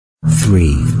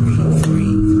3,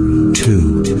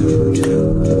 2,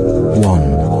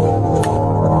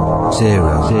 1,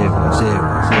 0.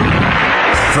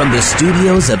 From the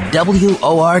studios of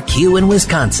WORQ in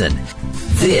Wisconsin,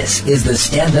 this is the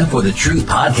Stand Up for the Truth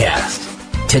podcast.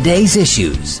 Today's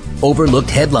issues, overlooked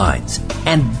headlines,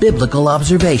 and biblical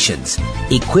observations,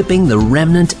 equipping the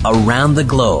remnant around the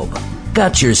globe.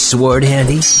 Got your sword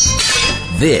handy?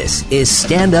 This is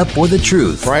Stand Up for the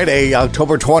Truth. Friday,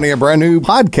 October 20th, a brand new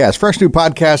podcast, fresh new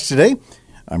podcast today.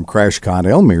 I'm Crash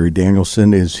Connell. Mary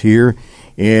Danielson is here,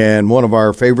 and one of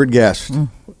our favorite guests.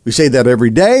 We say that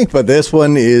every day, but this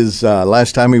one is,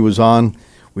 last time he was on,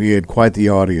 we had quite the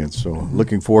audience. So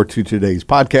looking forward to today's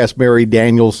podcast, Mary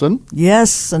Danielson.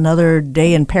 Yes, another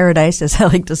day in paradise, as I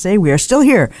like to say. We are still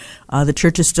here. The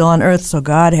church is still on earth, so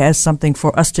God has something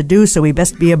for us to do, so we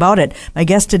best be about it. My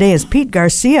guest today is Pete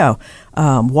Garcia,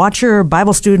 watcher,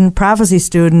 Bible student, prophecy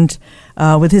student.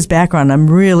 With his background,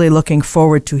 I'm really looking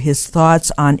forward to his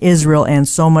thoughts on Israel and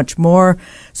so much more.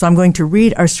 So I'm going to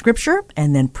read our scripture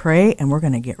and then pray, and we're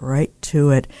going to get right to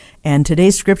it. And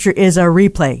today's scripture is our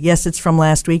replay. Yes, it's from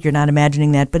last week. You're not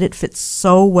imagining that, but it fits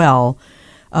so well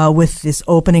with this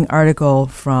opening article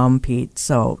from Pete.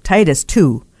 So Titus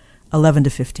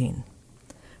 2:11-15.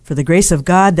 For the grace of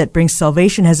God that brings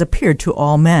salvation has appeared to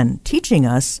all men, teaching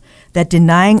us that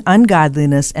denying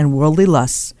ungodliness and worldly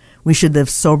lusts, we should live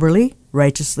soberly,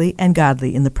 righteously, and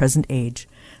godly in the present age,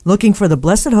 looking for the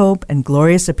blessed hope and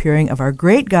glorious appearing of our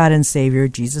great God and Savior,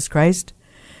 Jesus Christ,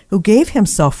 who gave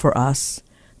himself for us,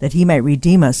 that he might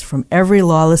redeem us from every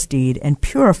lawless deed and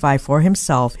purify for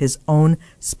himself his own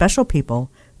special people,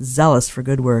 zealous for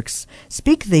good works.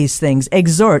 Speak these things,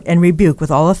 exhort and rebuke with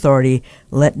all authority.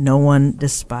 Let no one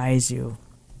despise you.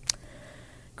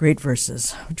 Great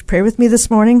verses. Would you pray with me this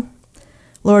morning?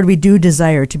 Lord, we do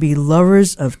desire to be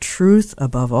lovers of truth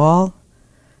above all.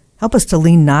 Help us to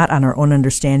lean not on our own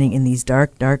understanding in these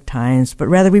dark, dark times, but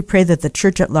rather we pray that the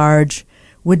church at large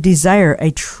would desire a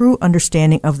true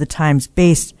understanding of the times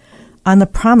based on the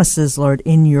promises, Lord,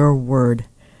 in your word.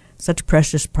 Such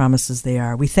precious promises they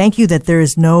are. We thank you that there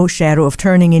is no shadow of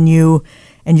turning in you,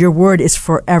 and your word is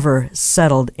forever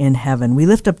settled in heaven. We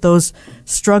lift up those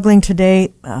struggling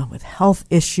today with health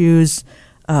issues,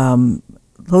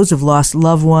 those who've lost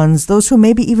loved ones, those who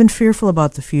may be even fearful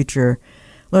about the future.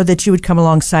 Lord, that you would come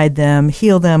alongside them,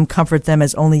 heal them, comfort them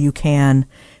as only you can,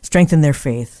 strengthen their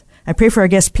faith. I pray for our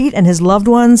guest Pete and his loved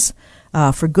ones,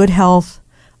 for good health,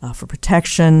 for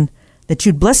protection, that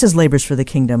you'd bless his labors for the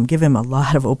kingdom. Give him a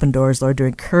lot of open doors, Lord, to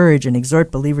encourage and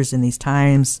exhort believers in these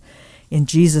times. In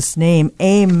Jesus' name,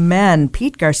 amen.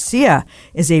 Pete Garcia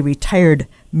is a retired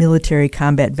military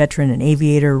combat veteran and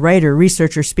aviator, writer,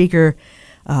 researcher, speaker,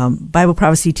 Bible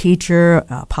prophecy teacher,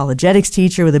 apologetics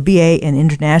teacher with a BA in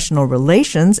international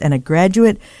relations, and a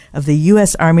graduate of the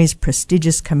U.S. Army's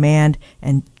prestigious Command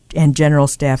and General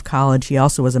Staff College. He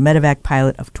also was a medevac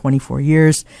pilot of 24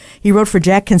 years. He wrote for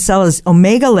Jack Kinsella's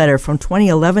Omega Letter from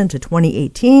 2011 to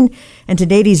 2018, and to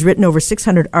date he's written over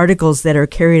 600 articles that are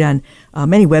carried on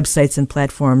many websites and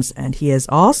platforms, and he has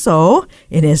also,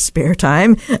 in his spare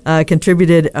time,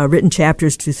 contributed written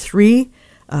chapters to 3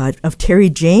 of Terry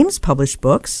James' published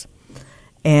books,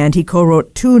 and he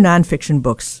co-wrote 2 nonfiction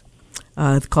books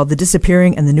called The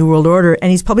Disappearing and The New World Order, and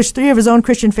he's published 3 of his own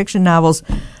Christian fiction novels.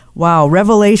 Wow, it's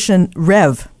Revelation,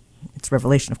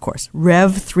 of course,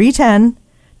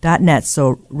 rev310.net,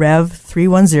 so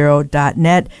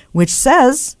rev310.net, which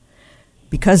says,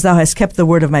 because thou hast kept the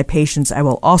word of my patience, I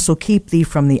will also keep thee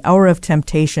from the hour of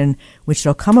temptation, which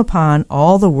shall come upon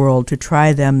all the world to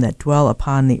try them that dwell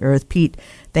upon the earth. Pete,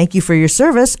 thank you for your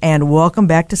service, and welcome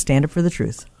back to Stand Up for the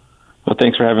Truth. Well,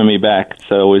 thanks for having me back.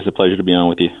 It's always a pleasure to be on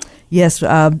with you. Yes,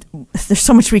 there's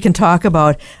so much we can talk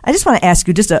about. I just want to ask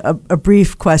you just a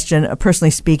brief question.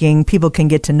 Personally speaking, people can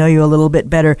get to know you a little bit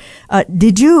better.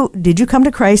 Did you come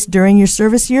to Christ during your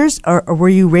service years, or were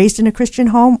you raised in a Christian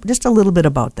home? Just a little bit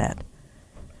about that.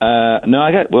 No,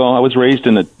 I was raised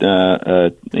in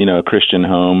a Christian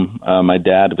home. My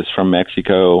dad was from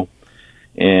Mexico,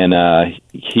 and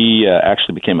he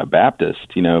actually became a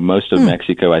Baptist. Most of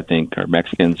Mexico, I think, or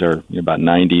Mexicans are about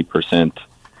 90%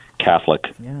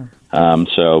 Catholic. Yeah.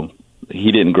 So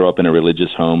he didn't grow up in a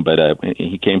religious home, but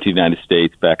he came to the United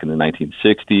States back in the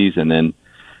 1960s, and then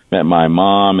met my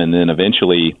mom, and then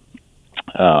eventually,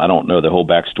 I don't know the whole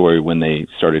backstory when they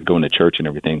started going to church and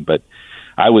everything, but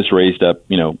I was raised up,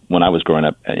 when I was growing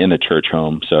up in a church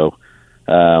home. So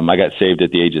I got saved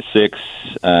at the age of 6,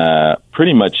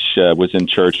 pretty much was in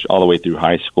church all the way through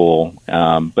high school.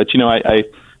 But, I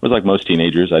was like most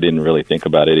teenagers. I didn't really think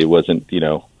about it. It wasn't,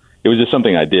 it was just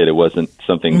something I did. It wasn't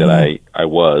something that I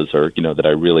was, or, that I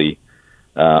really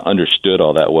understood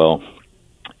all that well.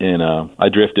 And I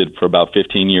drifted for about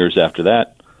 15 years after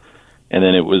that. And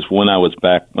then it was when I was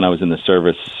in the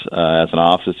service as an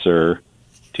officer,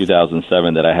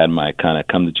 2007, that I had my kind of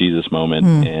come to Jesus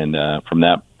moment. And from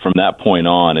that point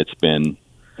on, it's been,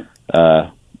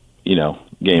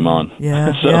 game on.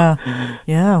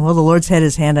 Yeah. Well, the Lord's had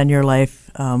his hand on your life.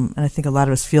 And I think a lot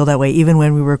of us feel that way, even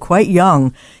when we were quite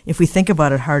young, if we think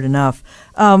about it hard enough.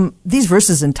 These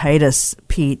verses in Titus,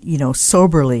 Pete,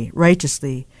 soberly,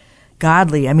 righteously,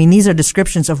 godly. I mean, these are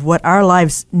descriptions of what our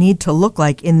lives need to look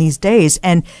like in these days.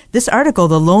 And this article,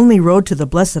 The Lonely Road to the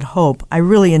Blessed Hope, I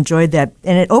really enjoyed that.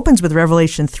 And it opens with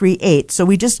Revelation 3:8. So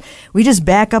we just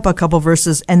back up a couple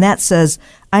verses, and that says,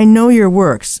 I know your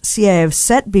works. See, I have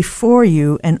set before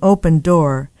you an open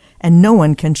door, and no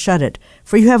one can shut it.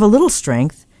 For you have a little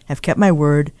strength, have kept my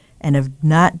word, and have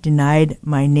not denied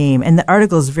my name. And the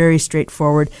article is very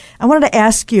straightforward. I wanted to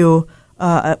ask you,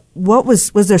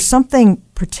 was there something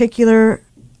particular,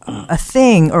 a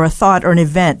thing or a thought or an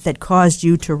event that caused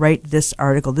you to write this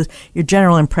article? Your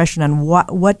general impression on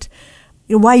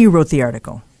why you wrote the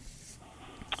article?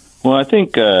 Well, I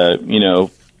think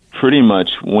pretty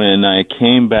much when I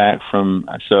came back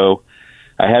so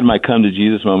I had my come to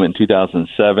Jesus moment in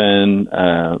 2007.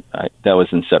 That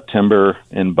was in September,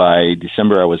 and by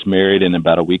December I was married. And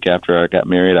about a week after I got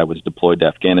married, I was deployed to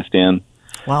Afghanistan.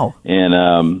 Wow! And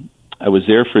I was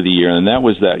there for the year, and that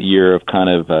was that year of kind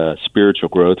of spiritual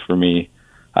growth for me.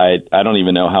 I don't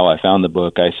even know how I found the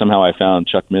book. I found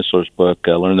Chuck Missler's book,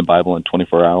 Learn the Bible in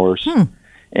 24 Hours.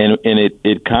 And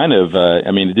it kind of,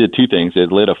 it did two things.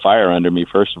 It lit a fire under me,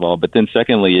 first of all, but then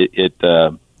secondly,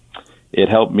 it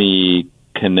helped me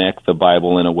connect the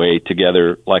Bible in a way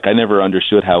together. Like, I never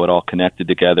understood how it all connected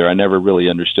together. I never really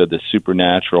understood the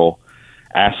supernatural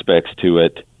aspects to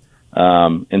it.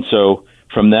 And so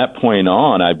from that point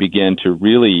on, I began to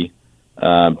really,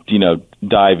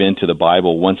 dive into the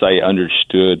Bible once I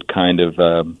understood kind of,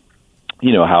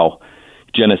 how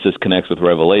Genesis connects with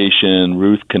Revelation,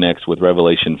 Ruth connects with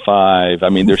Revelation 5. I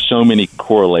mean, there's so many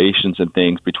correlations and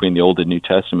things between the Old and New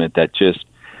Testament that just,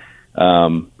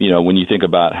 when you think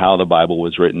about how the Bible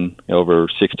was written over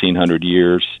 1,600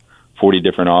 years, 40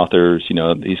 different authors,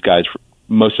 these guys,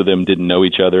 most of them didn't know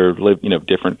each other, lived,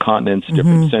 different continents,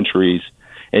 different centuries,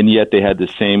 and yet they had the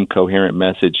same coherent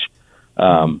message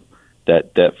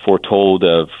that foretold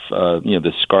of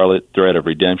the scarlet thread of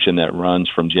redemption that runs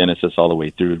from Genesis all the way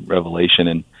through Revelation.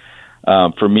 And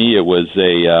for me, it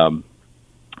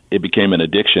became an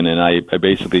addiction, and I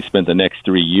basically spent the next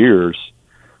 3 years,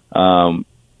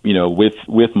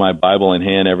 with my Bible in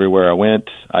hand everywhere I went.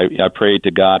 I prayed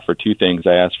to God for two things.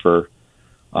 I asked for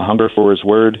a hunger for His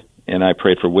Word, and I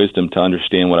prayed for wisdom to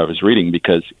understand what I was reading,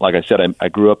 because, like I said, I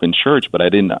grew up in church, but I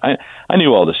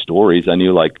knew all the stories. I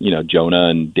knew, Jonah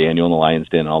and Daniel and the lion's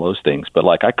den, all those things. But,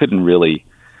 I couldn't really,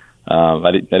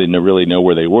 I didn't really know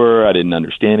where they were. I didn't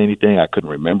understand anything. I couldn't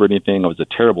remember anything. I was a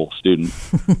terrible student.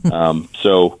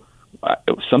 So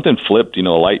something flipped,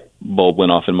 a light bulb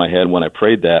went off in my head when I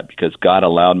prayed that, because God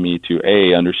allowed me to,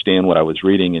 A, understand what I was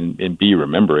reading, and B,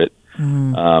 remember it.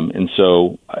 And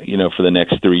so, for the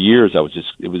next 3 years, it was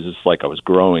just like I was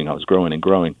growing and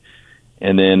growing.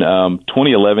 And then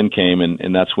 2011 came,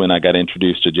 and that's when I got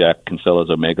introduced to Jack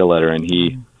Kinsella's Omega Letter. And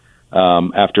he,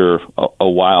 after a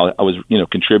while, I was,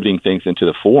 contributing things into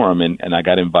the forum, and I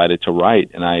got invited to write.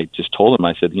 And I just told him,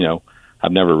 I said,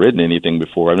 I've never written anything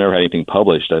before. I've never had anything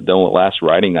published. The last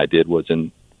writing I did was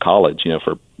in college,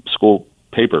 for school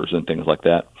papers and things like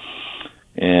that.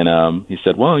 And he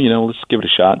said, well, let's give it a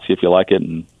shot and see if you like it.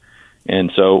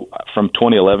 And so from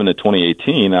 2011 to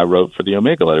 2018, I wrote for the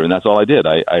Omega Letter, and that's all I did.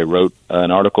 I wrote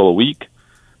an article a week,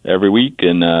 every week,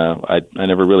 and I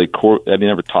never really I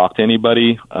never talked to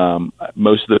anybody.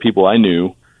 Most of the people I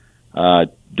knew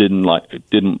weren't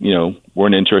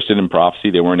interested in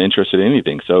prophecy. They weren't interested in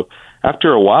anything. So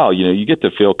after a while, you get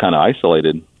to feel kind of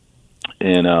isolated.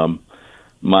 And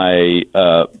my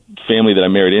family that I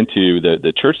married into,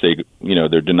 the church,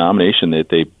 their denomination that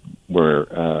they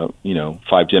were,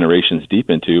 5 generations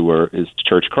deep into is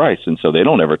Church Christ. And so they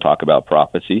don't ever talk about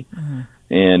prophecy.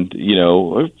 And,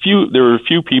 there were a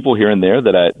few people here and there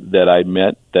that I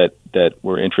met that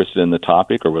were interested in the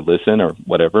topic or would listen or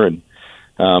whatever. And,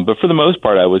 but for the most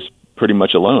part, I was pretty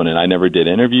much alone, and I never did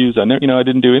interviews. I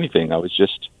didn't do anything. I was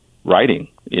just writing,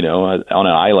 on an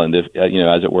island,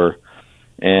 as it were.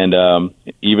 And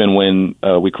even when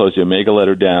we closed the Omega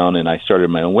Letter down and I started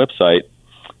my own website,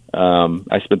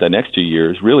 I spent the next 2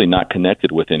 years really not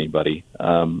connected with anybody.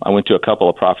 I went to a couple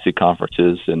of prophecy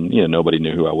conferences, and nobody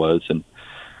knew who I was. And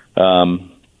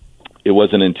it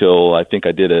wasn't until I think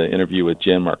I did an interview with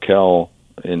Jen Markell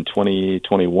in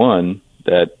 2021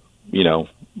 that,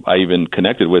 I even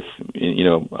connected with,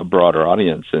 a broader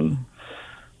audience. And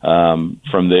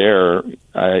from there,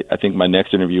 I think my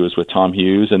next interview was with Tom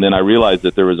Hughes. And then I realized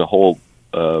that there was a whole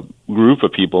group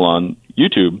of people on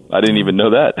YouTube. I didn't even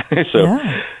know that. So,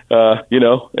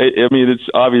 it's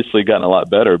obviously gotten a lot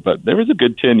better, but there was a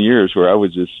good 10 years where I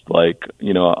was just like,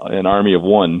 an army of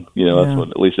one, that's what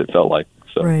at least it felt like.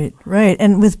 So. Right.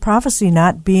 And with prophecy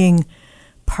not being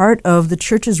part of the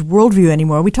church's worldview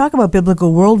anymore, we talk about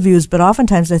biblical worldviews, but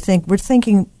oftentimes I think we're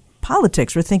thinking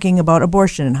politics. We're thinking about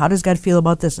abortion and how does God feel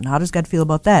about this and how does God feel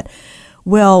about that?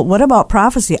 Well, what about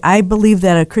prophecy? I believe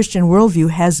that a Christian worldview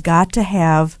has got to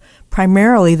have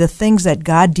primarily the things that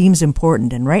God deems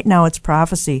important, and right now it's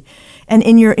prophecy. And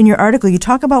in your article, you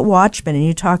talk about Watchman, and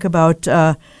you talk about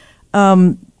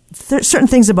certain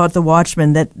things about the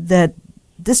Watchman that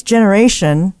this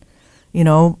generation,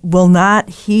 will not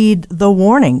heed the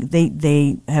warning.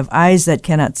 They have eyes that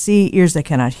cannot see, ears that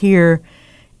cannot hear,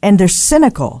 and they're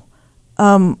cynical.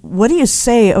 What do you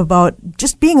say about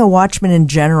just being a watchman in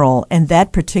general and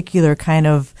that particular kind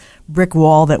of brick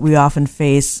wall that we often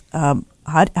face?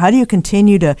 How do you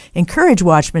continue to encourage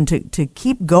watchmen to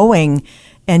keep going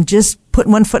and just put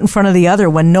one foot in front of the other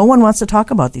when no one wants to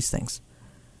talk about these things?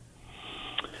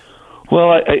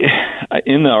 Well, I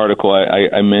in the article,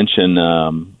 I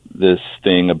mention this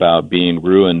thing about being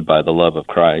ruined by the love of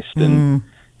Christ,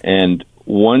 and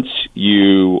once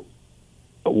you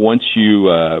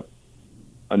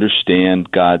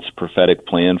understand God's prophetic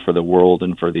plan for the world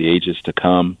and for the ages to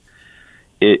come,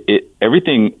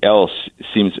 everything else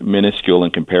seems minuscule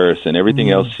in comparison. Everything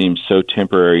else seems so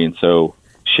temporary and so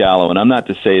shallow. And I'm not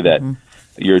to say that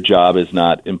your job is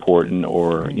not important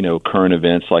or, current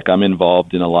events. Like, I'm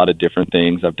involved in a lot of different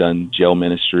things. I've done jail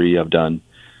ministry.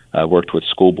 I've worked with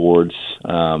school boards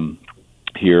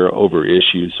here over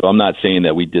issues. So I'm not saying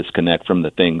that we disconnect from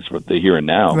the things with the here and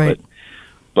now, right.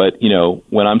 But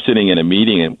when I'm sitting in a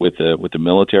meeting with the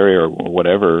military or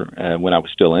whatever, when I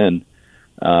was still in,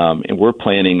 and we're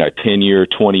planning a 10-year,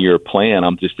 20-year plan,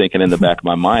 I'm just thinking in the back of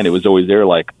my mind, it was always there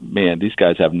like, man, these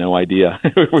guys have no idea.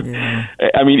 Yeah.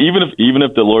 I mean, even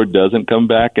if the Lord doesn't come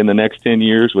back in the next 10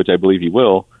 years, which I believe he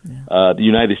will, the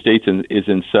United States is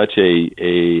in such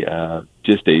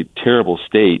just a terrible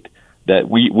state that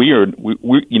we're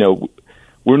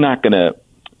not going to.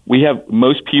 We have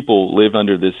most people live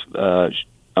under this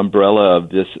umbrella of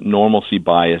this normalcy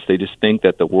bias. They just think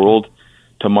that the world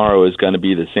tomorrow is going to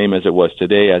be the same as it was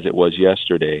today, as it was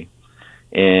yesterday.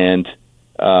 And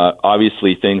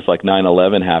obviously things like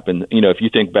 9/11 happened. If you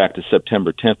think back to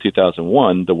September 10th,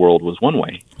 2001, the world was one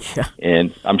way. Yeah.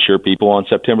 And I'm sure people on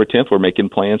September 10th were making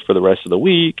plans for the rest of the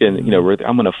week. And,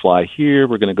 I'm going to fly here.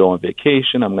 We're going to go on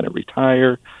vacation. I'm going to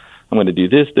retire. I'm going to do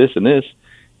this, this, and this.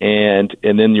 And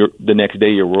then the next day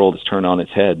your world is turned on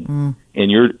its head, and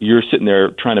you're sitting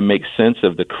there trying to make sense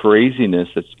of the craziness.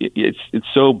 It's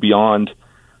so beyond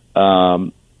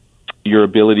your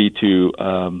ability to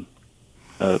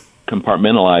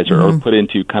compartmentalize or put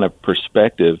into kind of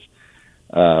perspective,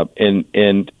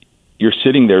 and you're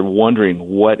sitting there wondering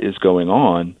what is going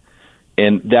on,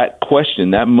 and that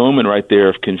question, that moment right there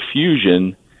of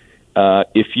confusion.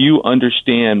 If you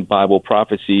understand Bible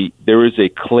prophecy, there is a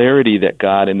clarity that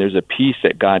God, and there's a peace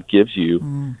that God gives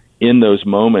you in those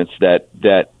moments that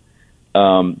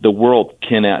the world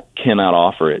cannot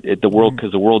offer it. The world,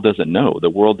 because the world doesn't know. The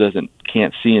world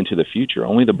can't see into the future.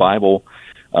 Only the Bible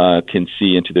can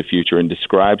see into the future and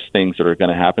describes things that are going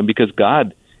to happen, because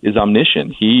God is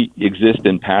omniscient. He exists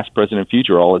in past, present, and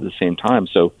future all at the same time.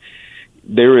 So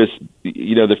there is,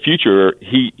 the future,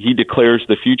 he declares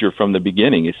the future from the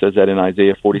beginning. He says that in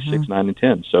Isaiah 46, 9 and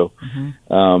 10. So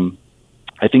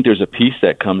I think there's a peace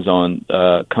that comes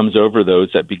over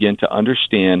those that begin to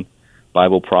understand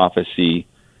Bible prophecy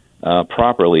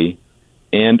properly,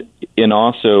 and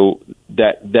also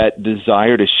that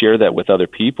desire to share that with other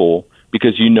people,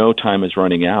 because time is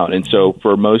running out. And so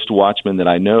for most watchmen that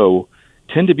I know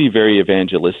tend to be very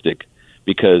evangelistic,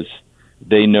 because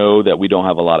they know that we don't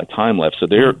have a lot of time left. So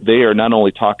they are not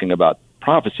only talking about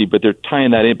prophecy, but they're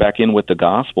tying that back in with the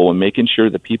gospel and making sure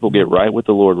that people get right with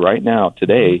the Lord right now,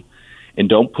 today, and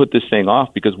don't put this thing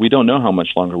off, because we don't know how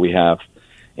much longer we have.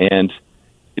 And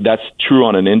that's true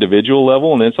on an individual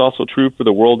level, and it's also true for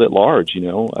the world at large,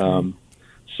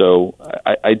 So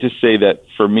I just say that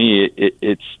for me,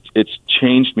 it's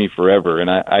changed me forever. And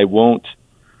I've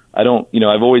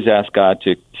always asked God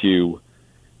to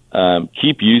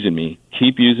keep using me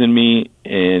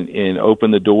and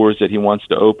open the doors that he wants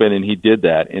to open. And he did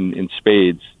that in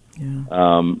spades,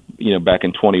 back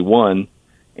in 21.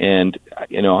 And,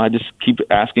 I just keep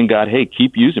asking God, hey,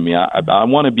 keep using me. I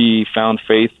want to be found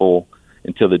faithful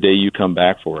until the day you come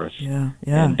back for us. Yeah.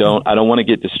 And I don't want to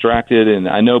get distracted. And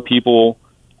I know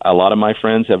a lot of my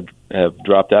friends have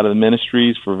dropped out of the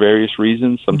ministries for various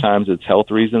reasons. Sometimes it's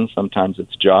health reasons, sometimes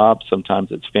it's jobs,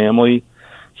 sometimes it's family,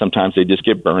 sometimes they just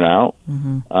get burnt out.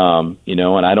 And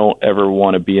I don't ever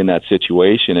want to be in that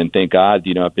situation. And thank God,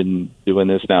 I've been doing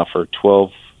this now for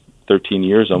 12, 13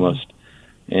 years almost,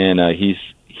 and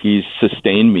he's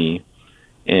sustained me.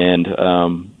 And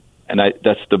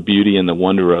that's the beauty and the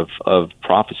wonder of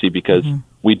prophecy, because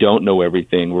we don't know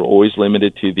everything. We're always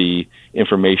limited to the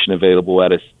information available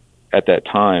at us at that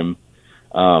time.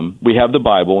 We have the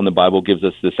Bible, and the Bible gives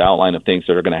us this outline of things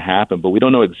that are going to happen, but we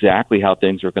don't know exactly how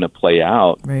things are going to play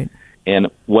out. Right. And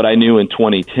what I knew in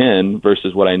 2010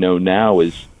 versus what I know now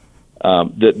is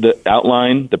the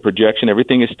outline, the projection,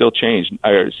 everything is still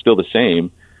still the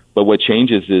same, but what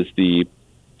changes is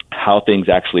how things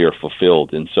actually are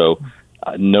fulfilled. And so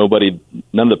none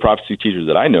of the prophecy teachers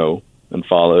that I know and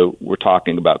follow were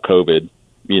talking about COVID,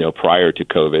 prior to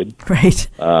COVID. Right.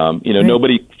 Right.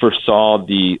 Nobody foresaw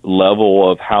the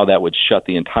level of how that would shut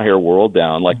the entire world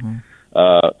down.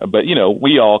 But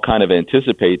we all kind of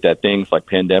anticipate that things like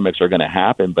pandemics are going to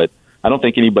happen, but I don't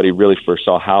think anybody really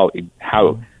foresaw how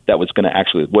that was going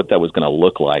to what that was going to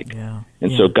look like. Yeah.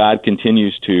 And so God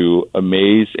continues to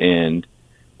amaze and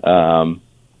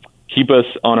keep us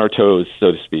on our toes,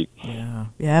 so to speak. Yeah,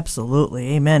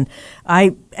 absolutely. Amen.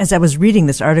 As I was reading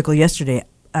this article yesterday,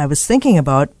 I was thinking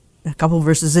about a couple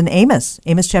verses in Amos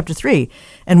chapter 3.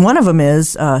 And one of them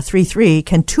is 3:3,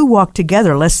 can two walk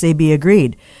together lest they be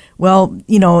agreed? Well,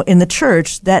 in the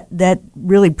church, that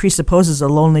really presupposes a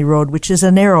lonely road, which is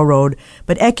a narrow road.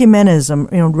 But ecumenism,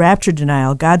 rapture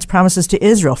denial, God's promises to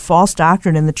Israel, false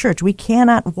doctrine in the church, we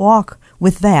cannot walk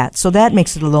with that. So that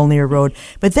makes it a lonelier road.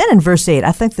 But then in verse 8,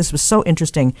 I think this was so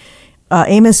interesting.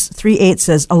 Amos 3:8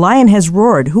 says, a lion has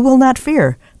roared, who will not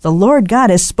fear? The Lord God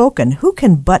has spoken, who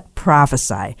can but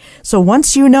prophesy? So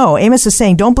once Amos is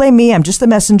saying, don't blame me, I'm just the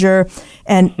messenger,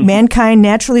 and mankind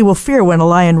naturally will fear when a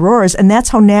lion roars, and that's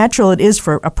how natural it is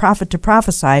for a prophet to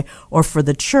prophesy, or for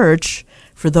the church,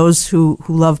 for those who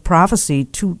love prophecy,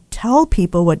 to tell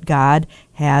people what God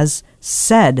has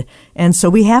said. And so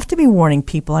we have to be warning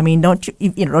people. I mean, don't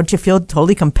you feel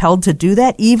totally compelled to do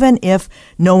that, even if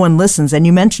no one listens? And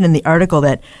you mentioned in the article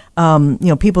that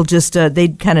people just they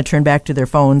kind of turn back to their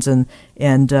phones and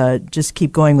just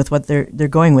keep going with what they're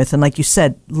going with. And like you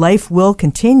said, life will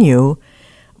continue,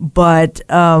 but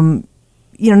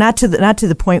not to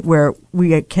the point where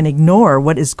we can ignore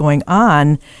what is going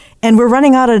on, and we're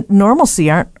running out of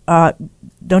normalcy.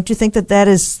 Don't you think that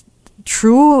is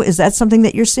true? Is that something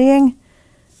that you're seeing?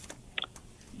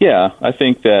 Yeah, I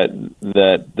think that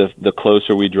the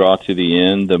closer we draw to the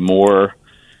end, the more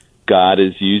God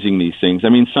is using these things. I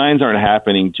mean, signs aren't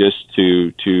happening just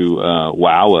to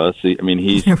wow us. I mean,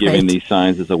 He's right. giving these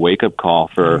signs as a wake-up call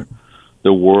for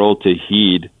the world to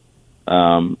heed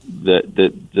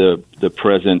that the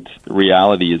present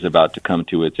reality is about to come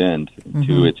to its end,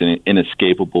 to its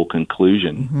inescapable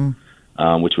conclusion,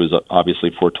 which was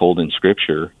obviously foretold in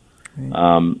Scripture.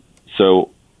 Right. So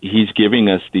He's giving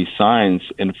us these signs,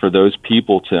 and for those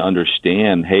people to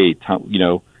understand, hey,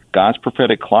 God's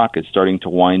prophetic clock is starting to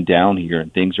wind down here,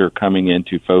 and things are coming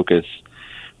into focus.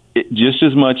 Just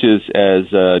as much as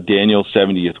Daniel's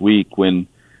 70th week, when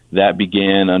that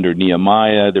began under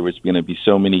Nehemiah, there was going to be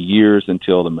so many years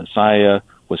until the Messiah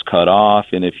was cut off.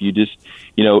 And if you just,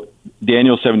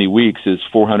 Daniel's 70 weeks is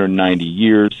 490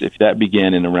 years. If that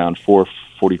began in around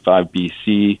 445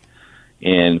 BC,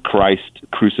 and Christ's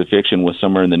crucifixion was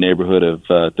somewhere in the neighborhood of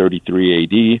 33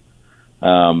 AD,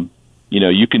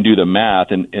 you can do the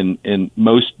math, and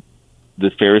most,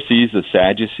 the Pharisees, the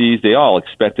Sadducees, they all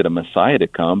expected a Messiah to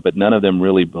come, but none of them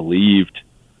really believed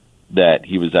that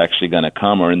He was actually going to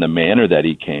come, or in the manner that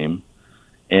He came.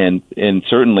 And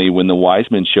certainly when the wise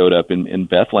men showed up in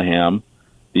Bethlehem,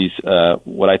 these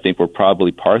what I think were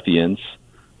probably Parthians,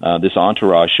 this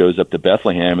entourage shows up to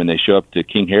Bethlehem, and they show up to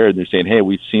King Herod. They're saying, hey,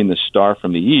 we've seen the star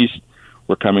from the east.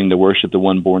 We're coming to worship the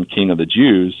one-born King of the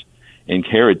Jews. And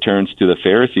Herod turns to the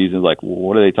Pharisees and is like, well,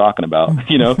 what are they talking about?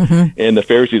 And the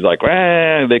Pharisees like,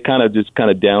 they kind of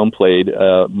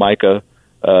downplayed Micah,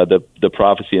 the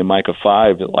prophecy in Micah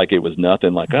 5, like it was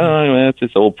nothing, like, that's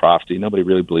this old prophecy. Nobody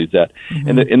really believes that.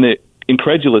 And the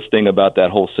incredulous thing about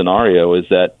that whole scenario is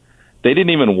that they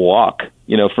didn't even walk,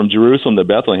 from Jerusalem to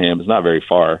Bethlehem is not very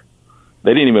far.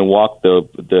 They didn't even walk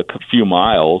the few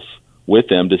miles with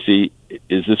them to see,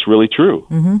 is this really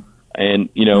true? And,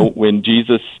 when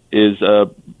Jesus is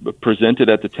presented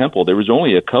at the temple, there was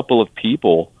only a couple of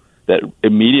people that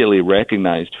immediately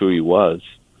recognized who He was.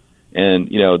 And,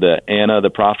 the Anna,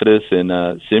 the prophetess,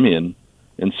 and Simeon.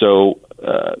 And so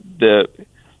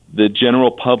the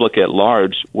general public at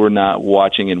large were not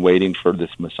watching and waiting for this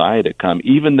Messiah to come,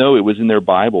 even though it was in their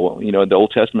Bible. The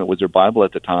Old Testament was their Bible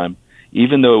at the time.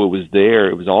 Even though it was there,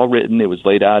 it was all written, it was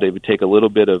laid out. It would take a little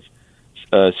bit of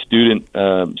student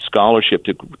scholarship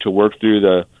to work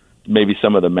through maybe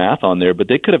some of the math on there, but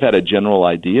they could have had a general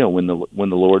idea when the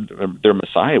Lord, their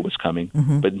Messiah, was coming.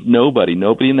 Mm-hmm. But nobody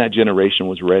in that generation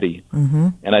was ready. Mm-hmm.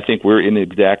 And I think we're in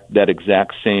that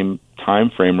exact same time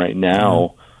frame right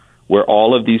now, where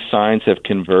all of these signs have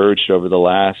converged over the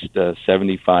last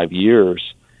 75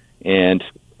 years, and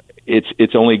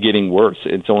it's only getting worse.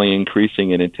 It's only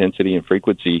increasing in intensity and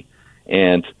frequency,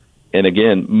 and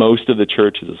again, most of the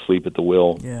church is asleep at the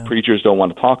wheel. Yeah. Preachers don't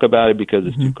want to talk about it because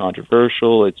it's too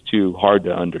controversial. It's too hard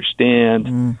to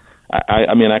understand.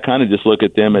 I mean, I kind of just look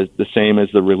at them as the same as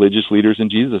the religious leaders in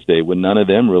Jesus' day, when none of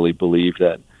them really believed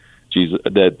that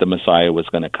the Messiah was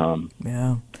going to come.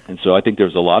 Yeah. And so I think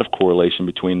there's a lot of correlation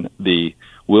between the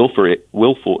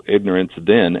willful ignorance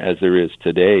then as there is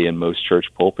today in most church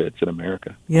pulpits in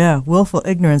America. Yeah, willful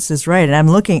ignorance is right. And I'm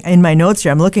looking in my notes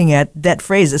here, I'm looking at that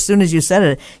phrase as soon as you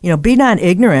said it. Be not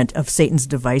ignorant of Satan's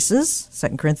devices,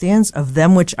 2 Corinthians, of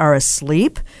them which are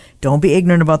asleep. Don't be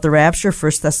ignorant about the rapture,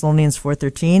 1 Thessalonians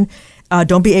 4:13.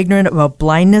 Don't be ignorant about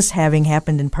blindness having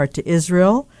happened in part to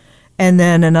Israel. And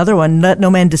then another one, let no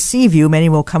man deceive you. Many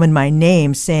will come in my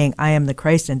name, saying, I am the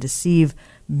Christ, and deceive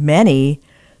many.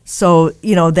 So,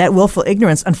 that willful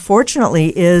ignorance,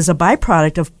 unfortunately, is a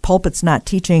byproduct of pulpits not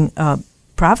teaching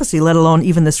prophecy, let alone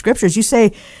even the Scriptures. You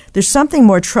say there's something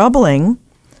more troubling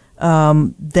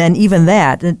than even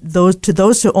that. To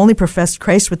those who only profess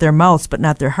Christ with their mouths, but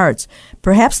not their hearts.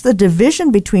 Perhaps the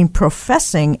division between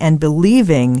professing and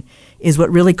believing is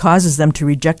what really causes them to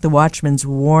reject the Watchman's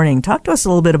warning. Talk to us a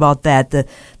little bit about that, the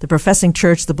professing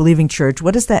church, the believing church.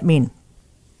 What does that mean?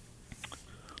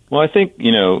 Well, I think,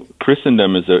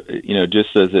 Christendom is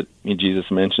just as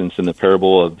Jesus mentions in the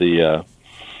parable of the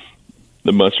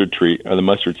mustard tree or the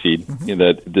mustard seed,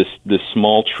 that this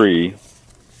small tree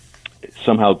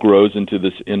somehow grows into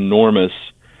this enormous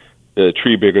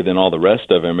tree bigger than all the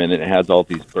rest of them, and it has all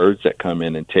these birds that come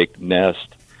in and take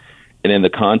nest. And in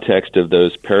the context of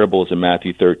those parables in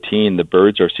Matthew 13, the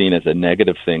birds are seen as a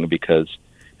negative thing, because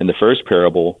in the first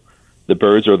parable, the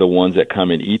birds are the ones that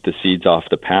come and eat the seeds off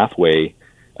the pathway.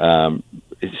 The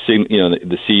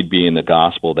seed being the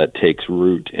gospel that takes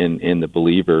root in the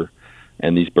believer,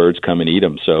 and these birds come and eat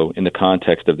them. So in the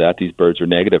context of that, these birds are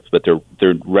negative, but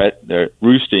they're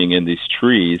roosting in these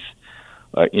trees,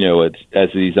 as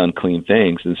these unclean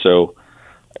things.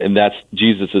 And that's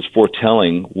Jesus is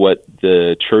foretelling what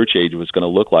the church age was going to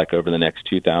look like over the next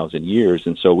 2,000 years.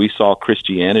 And so we saw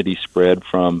Christianity spread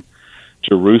from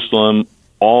Jerusalem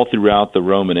all throughout the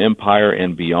Roman Empire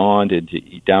and beyond,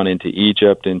 down into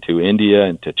Egypt, into India,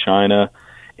 into China.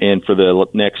 And for the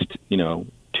next, 2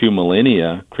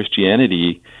 millennia,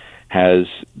 Christianity has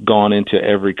gone into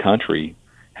every country.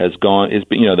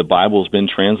 The Bible's been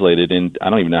translated in,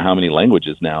 I don't even know how many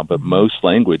languages now, but most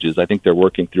languages. I think they're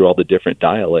working through all the different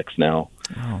dialects now.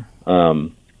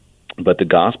 Wow. But the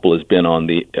gospel has been on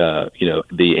the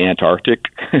Antarctic.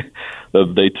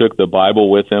 They took the Bible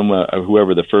with them.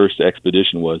 Whoever the first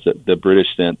expedition was that the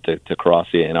British sent to cross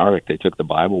the Antarctic, they took the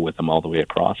Bible with them all the way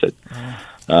across it.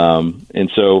 Wow.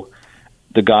 And so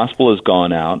the gospel has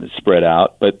gone out, it's spread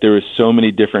out, but there is so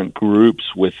many different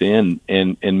groups within,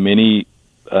 and many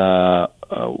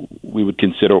we would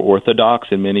consider orthodox,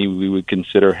 and many we would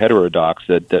consider heterodox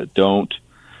that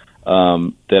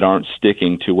aren't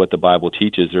sticking to what the Bible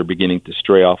teaches. They're beginning to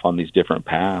stray off on these different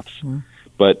paths. Mm.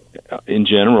 But in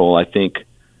general, I think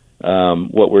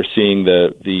what we're seeing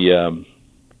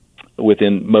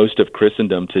within most of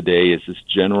Christendom today is this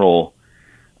general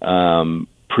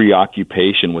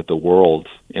preoccupation with the world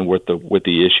and with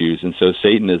the issues. And so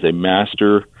Satan is a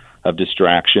master of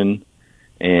distraction,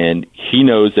 and he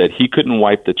knows that he couldn't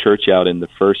wipe the church out in the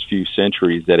first few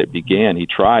centuries that it began. He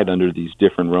tried under these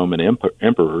different Roman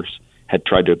emperors, had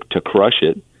tried to crush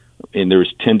it. And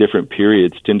there's 10 different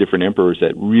periods, 10 different emperors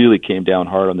that really came down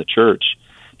hard on the church,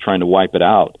 trying to wipe it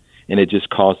out. And it just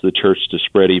caused the church to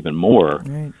spread even more.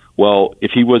 Right. Well,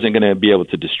 if he wasn't going to be able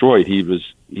to destroy it, he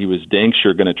was dang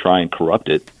sure going to try and corrupt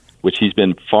it, which he's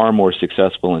been far more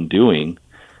successful in doing.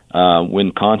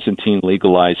 When Constantine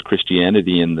legalized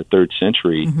Christianity in the 3rd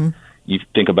century, you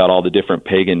think about all the different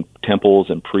pagan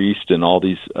temples and priests and all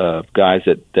these guys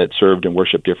that served and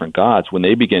worshiped different gods. When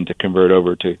they began to convert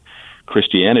over to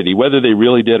Christianity, whether they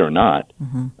really did or not,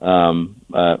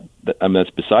 that's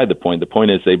beside the point. The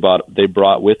point is they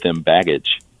brought with them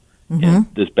baggage. And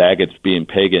this baggage being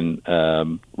pagan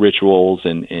rituals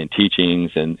and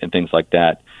teachings and things like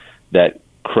that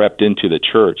crept into the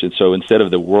church. And so instead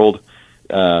of the world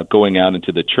going out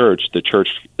into the church,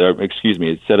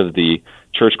 instead of the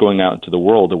church going out into the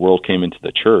world came into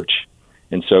the church.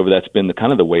 And so that's been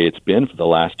the way it's been for the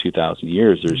last 2,000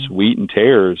 years. There's wheat and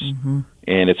tares,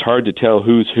 and it's hard to tell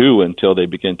who's who until they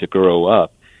begin to grow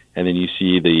up. And then you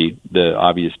see the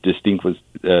obvious distinctives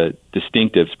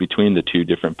between the two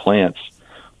different plants.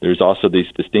 There's also these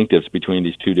distinctives between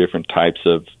these two different types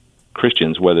of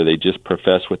Christians, whether they just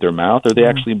profess with their mouth or they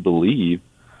actually believe.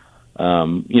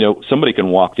 Somebody can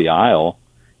walk the aisle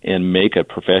and make a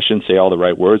profession, say all the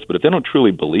right words, but if they don't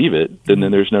truly believe it, then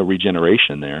there's no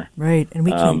regeneration there. Right, and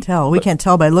we can't tell. We can't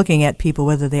tell by looking at people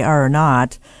whether they are or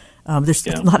not. There's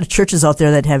a lot of churches out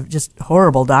there that have just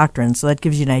horrible doctrines, so that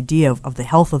gives you an idea of the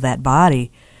health of that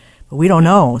body. But we don't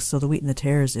know, so the wheat and the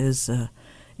tares is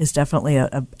definitely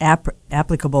a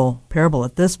applicable parable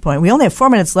at this point. We only have 4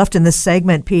 minutes left in this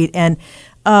segment, Pete, and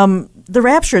the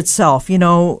rapture itself,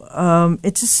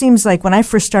 it just seems like when I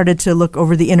first started to look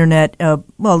over the internet,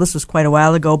 this was quite a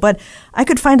while ago, but I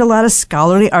could find a lot of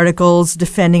scholarly articles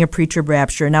defending a pre-trib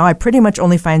rapture. Now I pretty much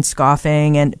only find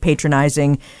scoffing and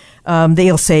patronizing.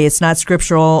 They'll say it's not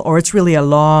scriptural or it's really a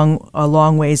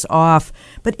long ways off.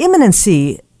 But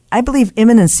imminency, I believe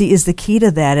imminency is the key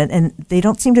to that, and they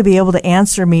don't seem to be able to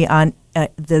answer me on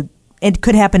it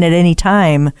could happen at any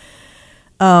time.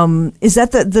 Is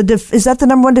that the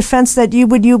number one defense that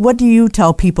what do you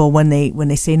tell people when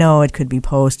they say no, it could be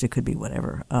post, it could be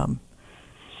whatever?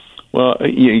 Well,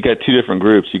 you got two different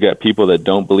groups. You got people that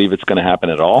don't believe it's going to happen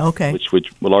at all, which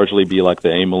will largely be like the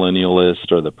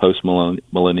amillennialist or the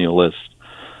post-millennialist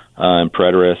and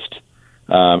preterist.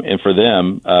 And for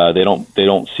them, they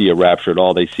don't see a rapture at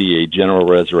all. They see a general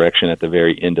resurrection at the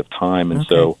very end of time. And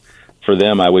so for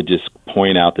them, I would just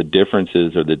point out the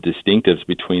differences or the distinctives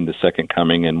between the second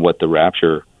coming and what the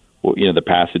rapture, the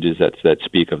passages that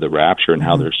speak of the rapture and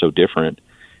how they're so different.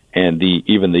 And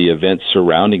even the events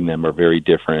surrounding them are very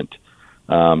different.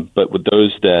 But with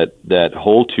those that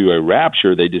hold to a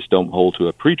rapture, they just don't hold to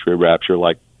a pre-trib rapture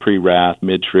like pre-wrath,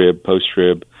 mid-trib,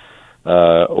 post-trib,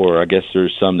 or I guess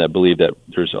there's some that believe that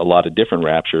there's a lot of different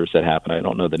raptures that happen. I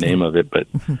don't know the name of it, but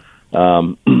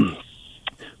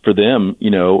for them,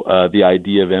 the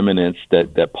idea of imminence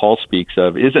that Paul speaks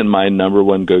of isn't my number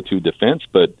one go-to defense,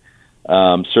 but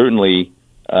certainly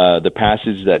the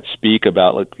passages that speak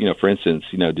about, for instance,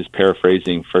 just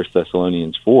paraphrasing 1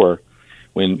 Thessalonians 4,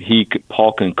 when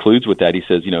Paul concludes with that, he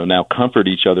says, now comfort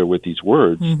each other with these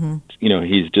words.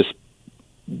 He's just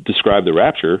described the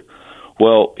rapture.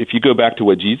 Well, if you go back to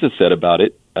what Jesus said about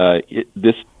it,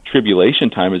 this tribulation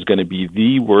time is going to be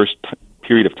the worst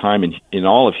period of time in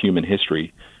all of human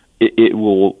history. It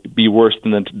will be worse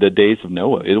than the days of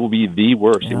Noah. It will be the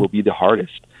worst. Yeah. It will be the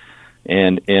hardest.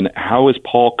 And how is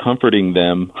Paul comforting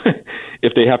them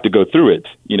if they have to go through it,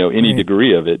 any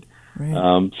degree of it?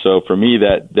 Right. So for me,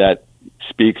 that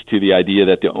speaks to the idea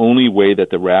that the only way that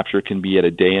the rapture can be at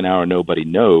a day and hour nobody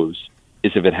knows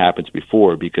is if it happens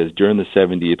before, because during the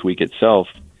 70th week itself,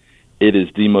 it is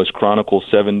the most chronicled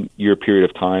 7-year period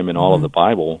of time in all of the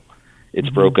Bible. It's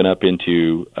broken up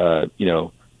into,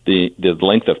 the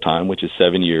length of time, which is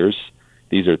 7 years.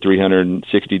 These are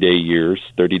 360-day years,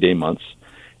 30-day months.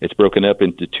 It's broken up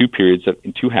into two periods,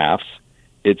 in two halves.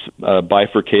 It's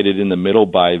bifurcated in the middle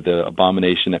by the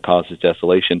abomination that causes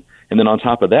desolation. And then on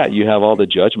top of that, you have all the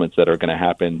judgments that are going to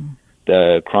happen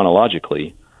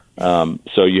chronologically.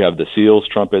 So you have the seals,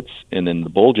 trumpets, and then the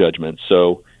bowl judgment.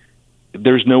 So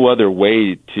there's no other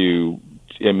way to,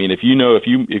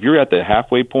 if you're at the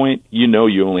halfway point, you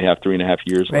only have 3.5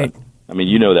 years left.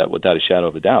 You know that without a shadow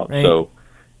of a doubt. Right. So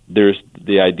there's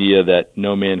the idea that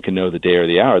no man can know the day or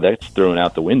the hour. That's thrown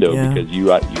out the window because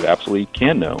you absolutely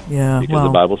can know because the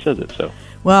Bible says it. So.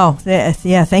 Well,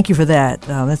 thank you for that.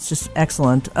 That's just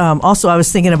excellent. Also, I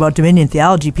was thinking about dominion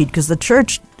theology, Pete, because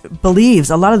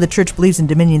a lot of the church believes in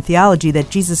dominion theology, that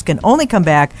Jesus can only come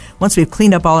back once we've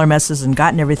cleaned up all our messes and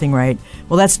gotten everything right.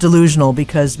 Well, that's delusional,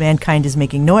 because mankind is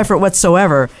making no effort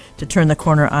whatsoever to turn the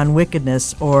corner on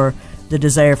wickedness or the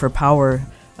desire for power.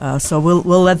 So we'll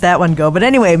let that one go. But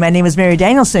anyway, my name is Mary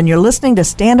Danielson. You're listening to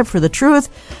Stand Up for the Truth.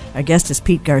 Our guest is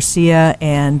Pete Garcia,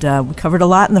 and we covered a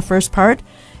lot in the first part.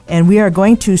 And we are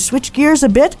going to switch gears a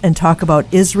bit and talk about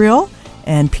Israel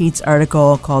and Pete's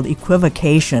article called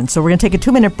Equivocation. So we're going to take a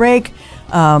 2-minute break.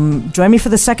 Join me for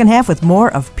the second half with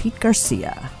more of Pete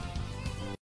Garcia.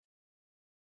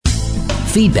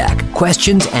 Feedback,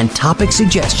 questions, and topic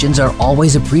suggestions are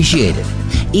always appreciated.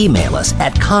 Email us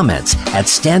at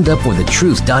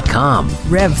comments@standupforthetruth.com.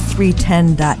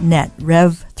 Rev310.net.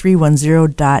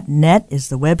 Rev310.net is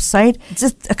the website.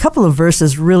 Just a couple of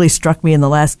verses really struck me in the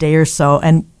last day or so,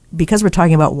 and because we're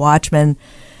talking about Watchmen,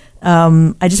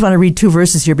 I just want to read 2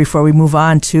 verses here before we move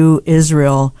on to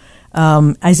Israel.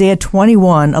 Isaiah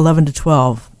 21, 11 to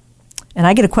 12. And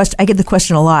I get the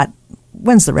question a lot,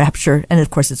 when's the rapture? And of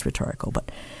course it's rhetorical.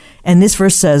 And this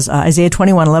verse says, Isaiah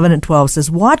 21, 11 and 12 says,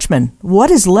 Watchman,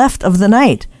 what is left of the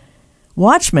night?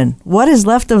 Watchman, what is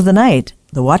left of the night?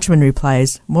 The watchman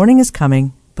replies, morning is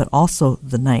coming, but also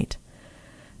the night.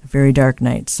 A very dark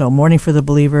night. So morning for the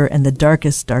believer and the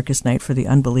darkest night for the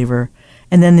unbeliever.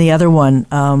 And then the other one,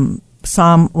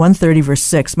 Psalm 130, verse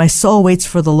 6, my soul waits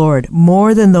for the Lord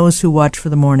more than those who watch for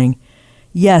the morning.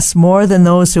 Yes, more than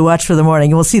those who watch for the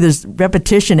morning. And we'll see there's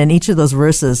repetition in each of those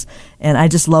verses. And I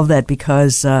just love that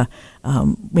because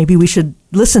maybe we should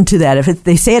listen to that. If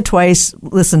they say it twice,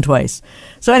 listen twice.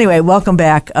 So anyway, welcome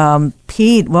back.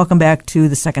 Pete, welcome back to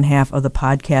the second half of the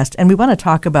podcast. And we want to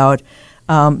talk about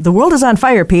the world is on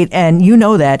fire, Pete, and you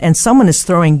know that, and someone is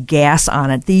throwing gas on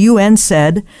it. The UN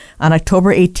said on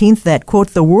October 18th that, quote,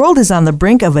 the world is on the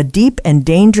brink of a deep and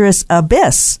dangerous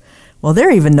abyss. Well,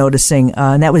 they're even noticing,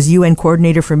 and that was UN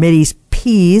Coordinator for Mideast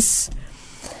Peace.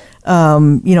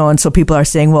 And so people are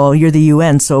saying, well, you're the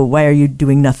UN, so why are you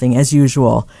doing nothing as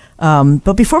usual?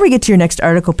 But before we get to your next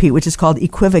article, Pete, which is called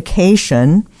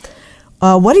Equivocation,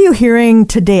 what are you hearing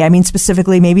today? I mean,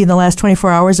 specifically, maybe in the last 24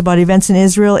 hours about events in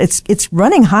Israel. It's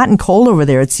running hot and cold over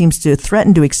there. It seems to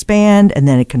threaten to expand, and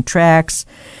then it contracts.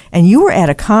 And you were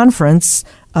at a conference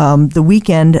the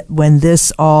weekend when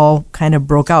this all kind of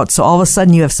broke out. So all of a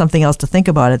sudden you have something else to think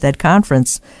about at that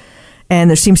conference. And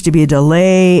there seems to be a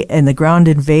delay in the ground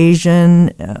invasion.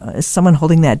 Is someone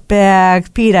holding that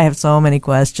back? Pete, I have so many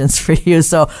questions for you.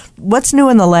 So what's new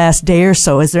in the last day or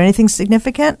so? Is there anything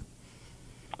significant?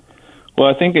 Well,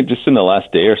 I think just in the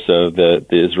last day or so, the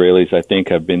Israelis, I think,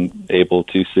 have been able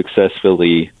to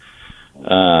successfully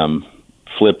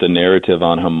flip the narrative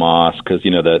on Hamas because,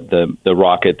 the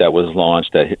rocket that was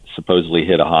launched that supposedly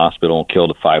hit a hospital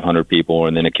killed 500 people,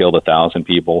 and then it killed 1,000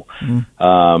 people.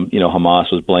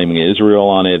 Hamas was blaming Israel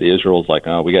on it. Israel's like,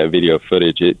 oh, we got video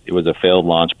footage. It was a failed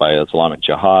launch by Islamic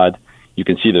Jihad. You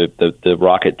can see the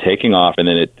rocket taking off, and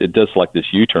then it does like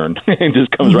this U-turn. It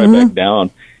just comes right back down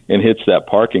and hits that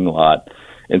parking lot.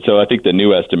 And so I think the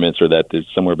new estimates are that there's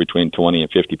somewhere between 20 and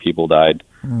 50 people died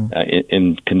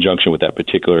in conjunction with that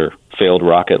particular failed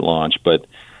rocket launch. But,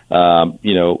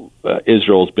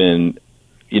 Israel's been,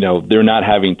 they're not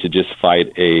having to just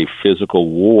fight a physical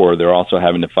war. They're also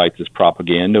having to fight this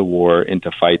propaganda war and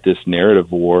to fight this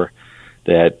narrative war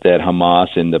that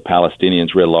Hamas and the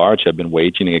Palestinians writ large have been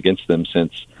waging against them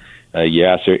since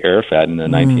Yasser Arafat in the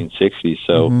 1960s.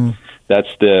 So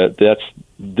that's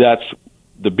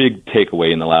the big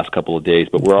takeaway in the last couple of days.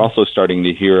 But we're also starting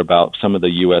to hear about some of the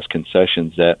U.S.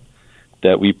 concessions that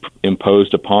we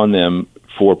imposed upon them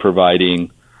for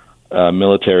providing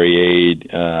military aid,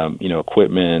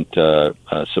 equipment,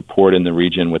 support in the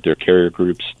region with their carrier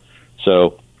groups.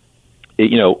 So,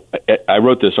 I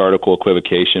wrote this article,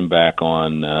 Equivocation, back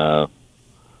on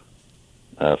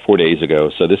 4 days ago.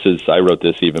 So I wrote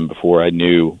this even before I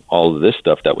knew all of this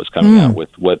stuff that was coming out with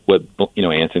what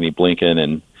Anthony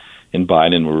Blinken and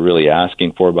Biden were really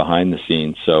asking for behind the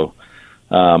scenes. So,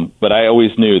 but I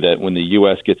always knew that when the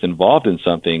U.S. gets involved in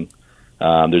something,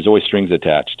 there's always strings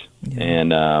attached. Yeah.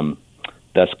 And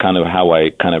that's kind of how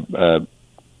I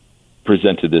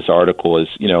presented this article is,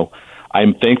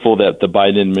 I'm thankful that the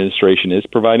Biden administration is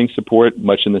providing support,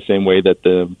 much in the same way that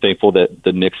I'm thankful that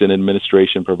the Nixon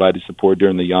administration provided support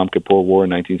during the Yom Kippur War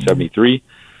in 1973.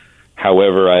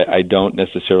 However, I don't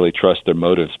necessarily trust their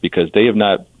motives because they have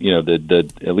not,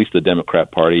 at least the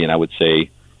Democrat Party, and I would say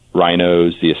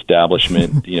rhinos, the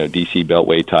establishment, D.C.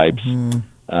 Beltway types,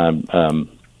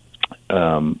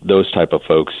 those type of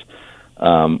folks,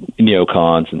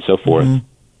 neocons and so forth,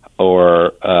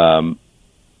 or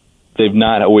they've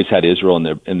not always had Israel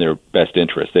in their best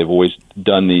interest. They've always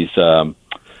done these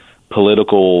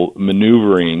political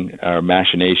maneuvering or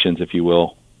machinations, if you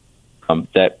will,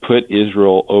 that put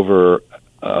Israel over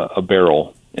a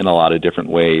barrel in a lot of different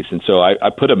ways. And so I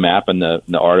put a map in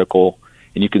the article,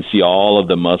 and you can see all of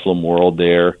the Muslim world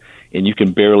there, and you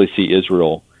can barely see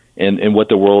Israel. And what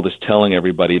the world is telling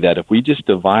everybody, that if we just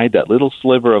divide that little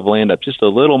sliver of land up just a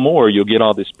little more, you'll get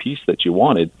all this peace that you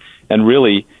wanted. And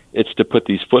really, it's to put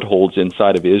these footholds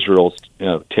inside of Israel's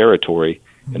territory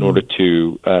in order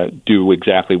to do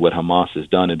exactly what Hamas has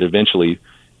done and eventually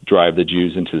drive the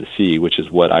Jews into the sea, which is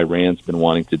what Iran's been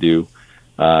wanting to do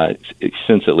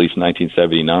since at least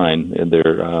 1979 and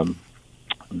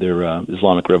their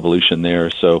Islamic revolution there.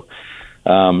 So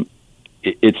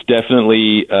it's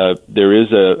definitely there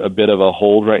is a bit of a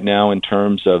hold right now in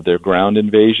terms of their ground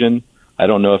invasion. I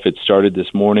don't know if it started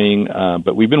this morning,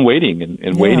 but we've been waiting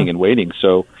and waiting and waiting.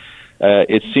 So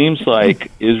it seems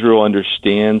like Israel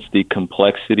understands the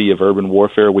complexity of urban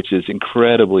warfare, which is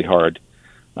incredibly hard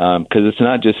because it's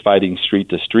not just fighting street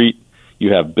to street.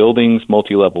 You have buildings,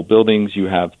 multi-level buildings. You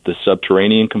have the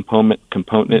subterranean component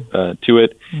to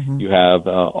it. Mm-hmm. You have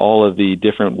all of the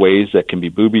different ways that can be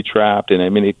booby-trapped. And, I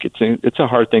mean, it's a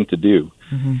hard thing to do.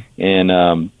 Mm-hmm.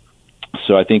 And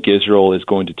so I think Israel is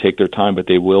going to take their time, but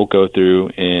they will go through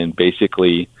and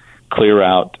basically clear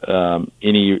out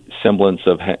any semblance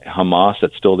of Hamas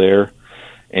that's still there.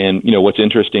 And, you know, what's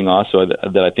interesting also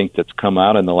that I think that's come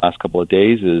out in the last couple of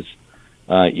days is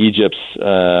Egypt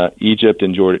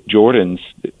and Jordan's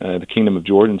the Kingdom of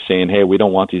Jordan saying, "Hey, we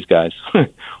don't want these guys.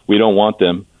 We don't want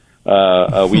them.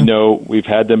 We know we've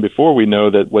had them before. We know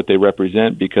that what they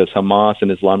represent because Hamas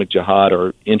and Islamic Jihad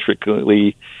are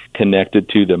intricately connected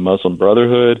to the Muslim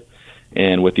Brotherhood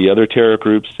and with the other terror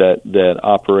groups that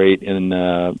operate in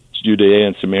Judea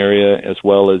and Samaria as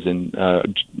well as in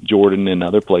Jordan and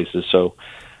other places." So,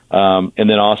 and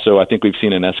then also I think we've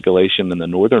seen an escalation in the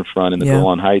northern front in the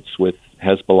Golan Heights with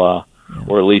Hezbollah,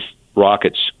 or at least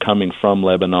rockets coming from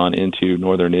Lebanon into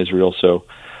northern Israel. So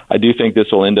I do think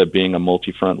this will end up being a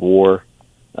multi-front war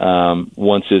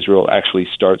once Israel actually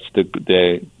starts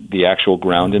the actual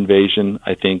ground invasion.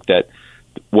 I think that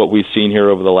what we've seen here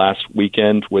over the last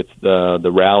weekend with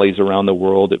the rallies around the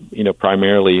world, you know,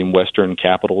 primarily in Western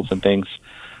capitals and things,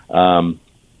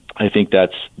 I think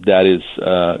that is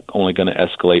only going to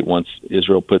escalate once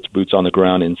Israel puts boots on the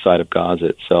ground inside of Gaza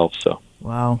itself. So.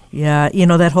 Wow. Yeah. You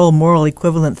know, that whole moral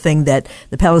equivalent thing that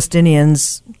the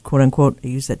Palestinians, quote unquote, I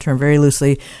use that term very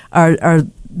loosely, are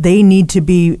they need to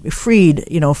be freed,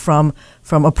 you know, from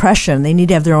oppression. They need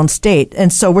to have their own state.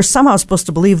 And so we're somehow supposed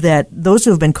to believe that those who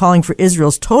have been calling for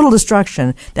Israel's total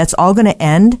destruction, that's all going to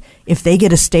end if they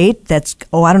get a state that's,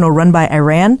 run by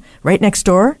Iran right next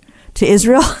door to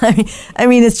Israel. I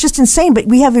mean, it's just insane. But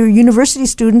we have university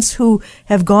students who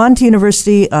have gone to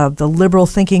university, the liberal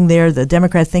thinking there, the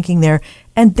Democrat thinking there,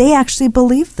 and they actually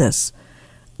believe this.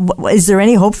 Is there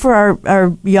any hope for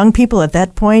our young people at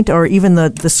that point, or even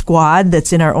the squad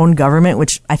that's in our own government,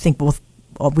 which I think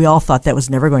we all thought that was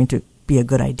never going to be a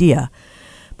good idea?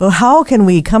 But how can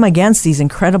we come against these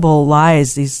incredible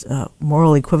lies, these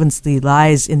moral equivalency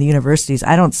lies in the universities?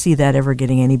 I don't see that ever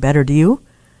getting any better. Do you?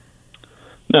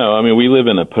 No, I mean, we live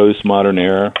in a postmodern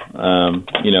era.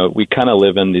 You know, we kind of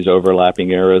live in these overlapping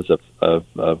eras of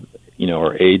you know,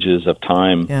 or ages of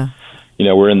time. Yeah. You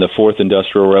know, we're in the fourth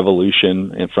industrial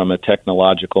revolution, and from a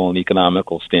technological and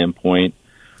economical standpoint,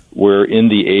 we're in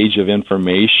the age of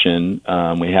information.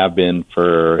 We have been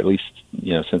for at least,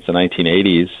 you know, since the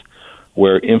 1980s,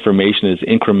 where information is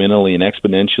incrementally and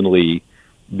exponentially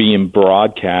being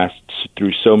broadcast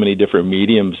through so many different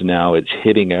mediums now. It's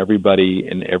hitting everybody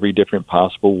in every different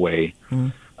possible way.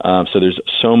 So there's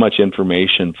so much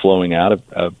information flowing out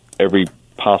of every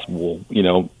possible, you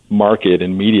know, market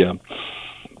and media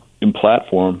and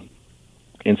platform.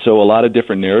 And so a lot of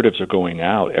different narratives are going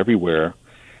out everywhere.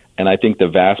 And I think the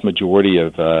vast majority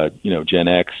of, you know, Gen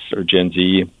X or Gen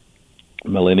Z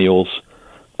millennials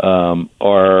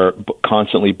are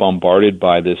constantly bombarded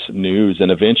by this news.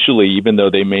 And eventually, even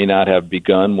though they may not have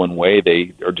begun one way,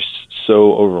 they are just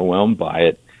so overwhelmed by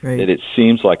it that it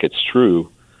seems like it's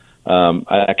true.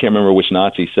 I can't remember which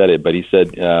Nazi said it, but he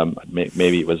said,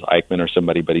 maybe it was Eichmann or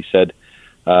somebody, but he said,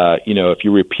 you know, if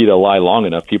you repeat a lie long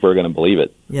enough, people are going to believe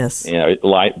it. Yes. You know,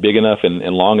 lie big enough and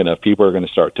long enough, people are going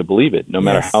to start to believe it, no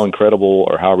matter how incredible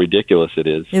or how ridiculous it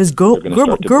is. It was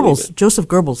Goebbels, Joseph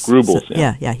Goebbels.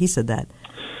 Yeah, he said that.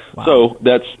 Wow. So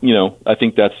that's, you know, I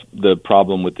think that's the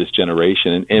problem with this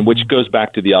generation, and which goes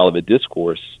back to the Olivet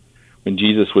Discourse. When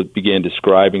Jesus began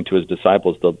describing to his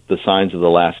disciples the signs of the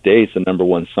last days, the number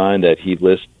one sign that he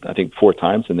lists, I think 4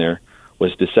 times in there,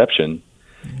 was deception.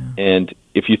 Yeah. And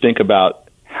if you think about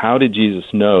how did Jesus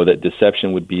know that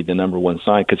deception would be the number one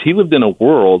sign? Because he lived in a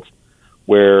world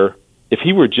where if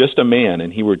he were just a man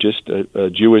and he were just a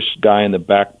Jewish guy in the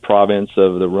back province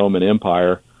of the Roman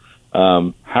Empire,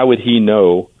 how would he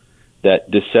know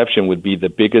that deception would be the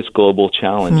biggest global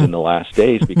challenge in the last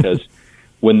days? Because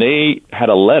when they had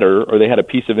a letter or they had a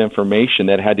piece of information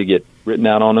that had to get written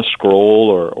out on a scroll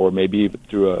or maybe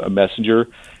through a messenger,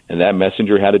 and that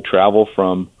messenger had to travel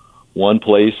from one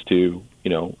place to, you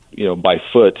know, by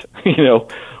foot, you know,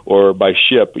 or by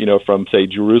ship, you know, from say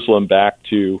Jerusalem back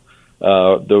to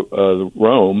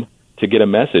Rome to get a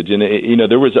message. And you know,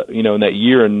 there was in that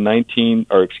year in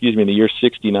the year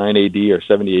 69 AD or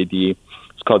 70 AD,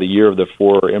 it's called the year of the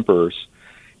 4 emperors.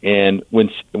 And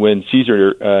when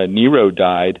Caesar Nero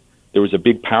died, there was a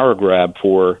big power grab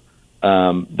for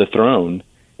the throne,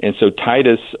 And so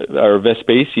Titus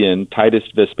Vespasian's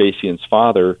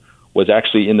father, was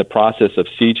actually in the process of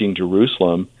sieging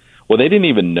Jerusalem. Well, they didn't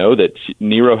even know that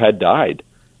Nero had died.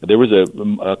 There was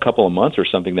a couple of months or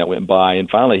something that went by, and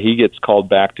finally he gets called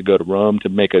back to go to Rome to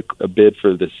make a bid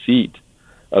for the seat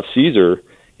of Caesar,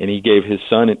 and he gave his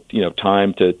son,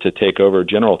 time to take over.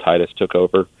 General Titus took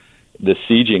over the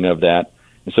sieging of that.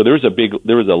 And so there was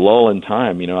a lull in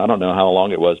time. I don't know how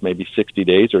long it was, maybe 60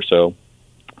 days or so,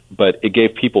 but it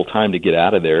gave people time to get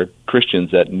out of there.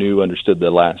 Christians that understood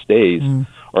the last days,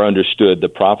 or understood the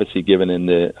prophecy given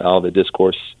in all the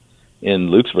discourse in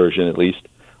Luke's version, at least,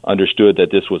 understood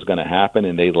that this was going to happen,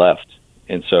 and they left.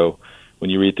 And so when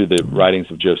you read through the writings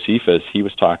of Josephus, he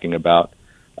was talking about,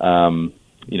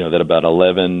 that about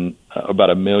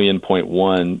 1.1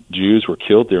 million Jews were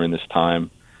killed during this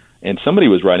time. And somebody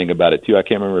was writing about it too. I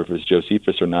can't remember if it was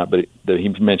Josephus or not, but he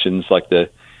mentions like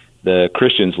the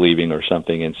Christians leaving or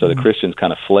something. And so the Christians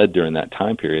kind of fled during that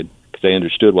time period because they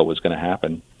understood what was going to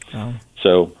happen. Oh.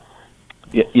 So,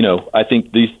 I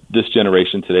think this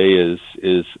generation today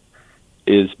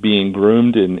is being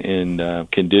groomed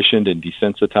and conditioned and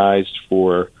desensitized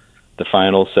for the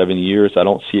final 7 years. I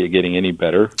don't see it getting any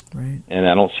better, right. And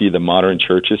I don't see the modern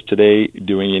churches today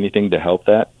doing anything to help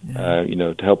that,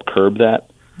 to help curb that.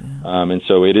 Yeah. And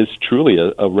so it is truly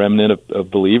a remnant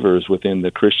of believers within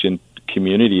the Christian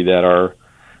community that are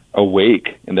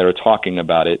awake and that are talking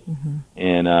about it. Mm-hmm.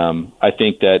 And I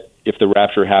think that if the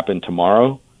rapture happened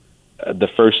tomorrow, the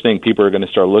first thing people are going to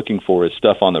start looking for is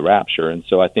stuff on the rapture. And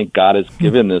so I think God has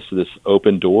given this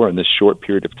open door in this short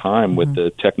period of time with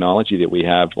the technology that we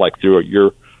have, like through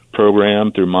your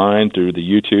program, through mine, through the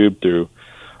YouTube, through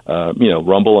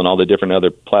Rumble and all the different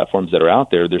other platforms that are out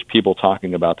there. There's people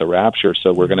talking about the rapture.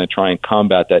 So we're going to try and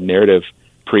combat that narrative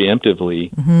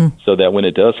preemptively so that when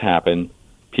it does happen,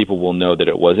 people will know that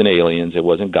it wasn't aliens, it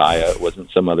wasn't Gaia, it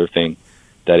wasn't some other thing,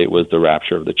 that it was the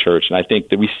rapture of the church. And I think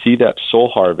that we see that soul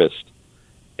harvest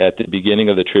at the beginning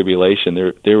of the tribulation.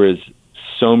 There is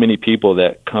so many people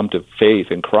that come to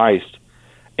faith in Christ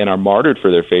and are martyred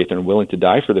for their faith and are willing to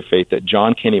die for their faith that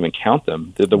John can't even count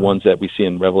them. They're the ones that we see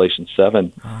in Revelation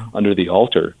 7 under the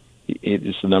altar.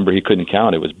 It's the number he couldn't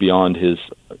count. It was beyond his,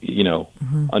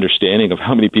 understanding of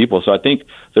how many people. So I think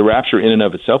the rapture in and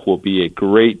of itself will be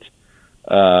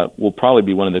will probably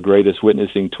be one of the greatest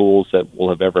witnessing tools that will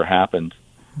have ever happened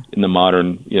in the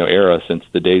modern, era since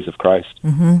the days of Christ.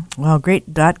 Mm-hmm. Well,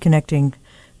 great dot connecting,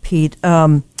 Pete.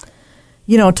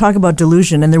 Talk about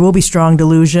delusion, and there will be strong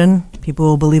delusion. People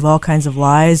will believe all kinds of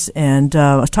lies. And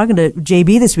I was talking to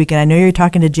JB this weekend. I know you're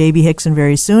talking to JB Hickson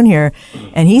very soon here,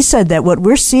 and he said that what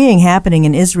we're seeing happening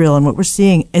in Israel and what we're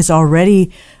seeing is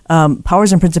already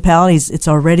powers and principalities. It's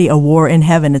already a war in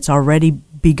heaven. It's already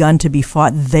begun to be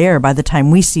fought there by the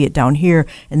time we see it down here.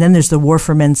 And then there's the war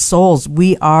for men's souls.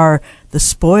 We are the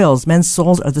spoils. Men's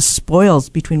souls are the spoils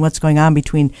between what's going on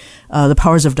between the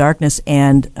powers of darkness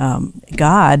and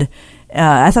God.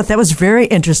 I thought that was very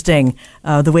interesting,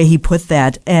 the way he put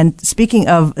that. And speaking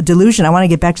of delusion, I want to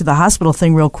get back to the hospital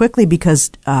thing real quickly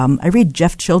because I read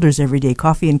Jeff Childers every day,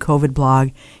 Coffee and COVID blog.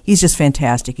 He's just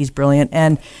fantastic. He's brilliant.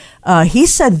 And he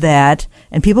said that,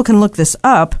 and people can look this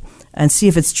up and see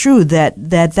if it's true, that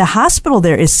the hospital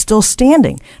there is still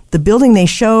standing. The building they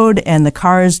showed and the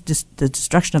cars, the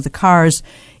destruction of the cars,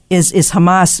 is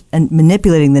Hamas and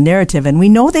manipulating the narrative. And we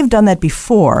know they've done that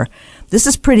before. This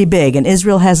is pretty big, and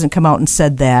Israel hasn't come out and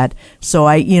said that. So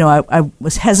I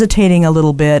was hesitating a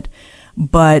little bit,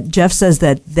 but Jeff says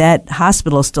that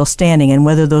hospital is still standing, and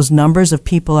whether those numbers of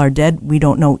people are dead, we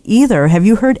don't know either. Have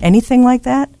you heard anything like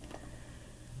that?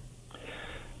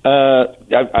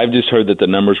 I've just heard that the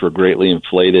numbers were greatly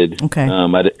inflated, okay.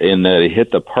 And that it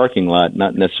hit the parking lot,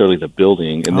 not necessarily the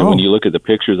building. And then when you look at the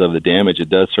pictures of the damage, it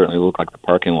does certainly look like the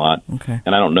parking lot. Okay.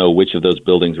 And I don't know which of those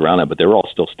buildings around it, but they were all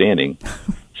still standing.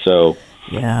 So,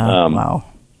 wow.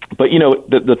 But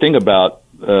the thing about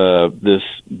this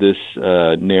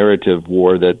narrative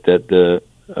war that the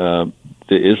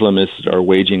Islamists are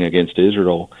waging against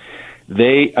Israel.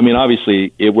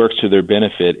 Obviously, it works to their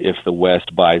benefit if the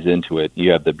West buys into it.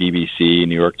 You have the BBC,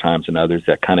 New York Times, and others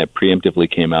that kind of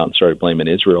preemptively came out and started blaming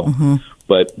Israel. Mm-hmm.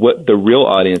 But what the real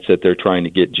audience that they're trying to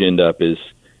get ginned up is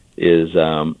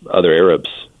other Arabs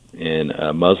and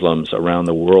Muslims around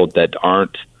the world that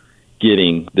aren't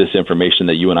getting this information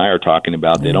that you and I are talking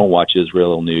about. Mm-hmm. They don't watch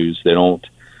Israel news. They don't.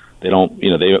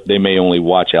 They may only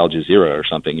watch Al Jazeera or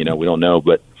something. We don't know,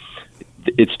 but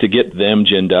it's to get them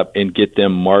ginned up and get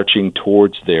them marching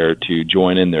towards there to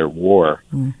join in their war,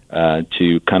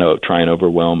 to kind of try and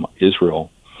overwhelm Israel.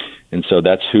 And so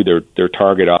that's who their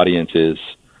target audience is.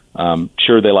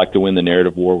 Sure, they like to win the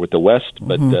narrative war with the West,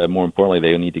 but more importantly,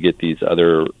 they need to get these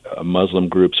other Muslim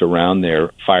groups around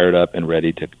there fired up and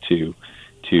ready to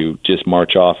just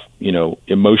march off,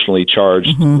 emotionally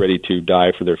charged, ready to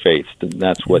die for their faith. And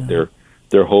that's what their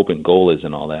hope and goal is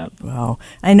and all that. Wow.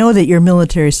 I know that your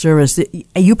military service,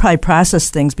 you probably process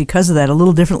things because of that a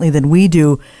little differently than we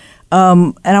do.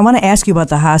 And I want to ask you about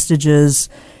the hostages.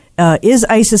 Is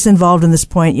ISIS involved in this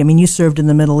point? I mean, you served in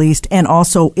the Middle East. And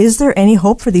also, is there any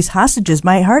hope for these hostages?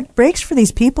 My heart breaks for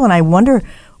these people, and I wonder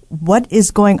what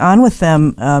is going on with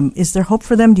them. Is there hope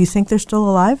for them? Do you think they're still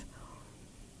alive?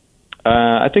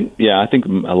 I think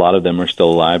a lot of them are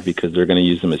still alive because they're going to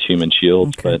use them as human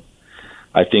shields. Okay. But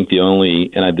I think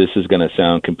this is going to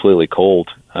sound completely cold,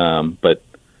 but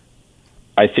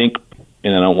I think,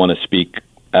 and I don't want to speak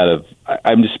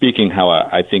I'm just speaking how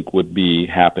I think would be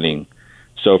happening.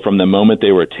 So from the moment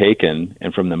they were taken,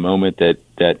 and from the moment that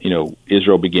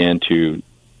Israel began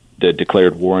that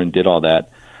declared war and did all that,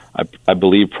 I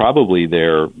believe probably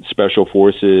their special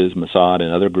forces, Mossad,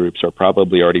 and other groups are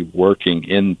probably already working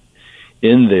in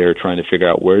there trying to figure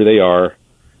out where they are,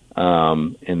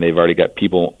 and they've already got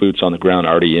boots on the ground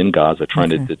already in Gaza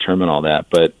trying to determine all that.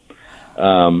 But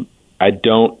I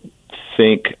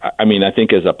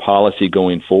think as a policy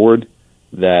going forward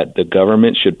that the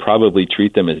government should probably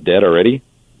treat them as dead already.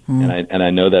 And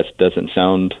I know that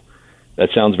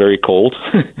sounds very cold,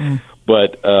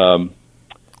 but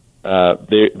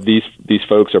these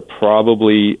folks are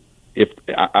probably,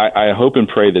 I hope and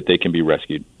pray that they can be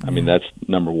rescued. I mean, that's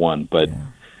number one. But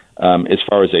as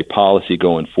far as a policy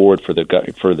going forward for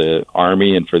the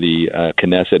army and for the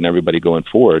Knesset and everybody going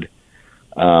forward,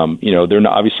 they're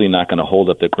obviously not going to hold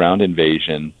up the ground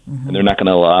invasion, and they're not going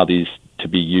to allow these to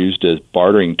be used as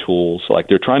bartering tools. Like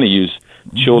they're trying to use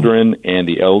children and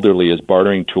the elderly as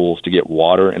bartering tools to get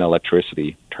water and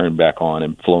electricity turned back on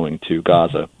and flowing to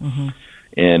Gaza.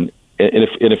 And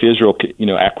if Israel,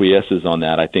 acquiesces on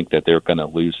that, I think that they're going to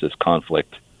lose this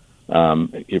conflict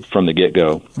from the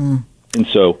get-go. And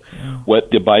so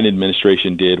what the Biden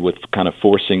administration did with kind of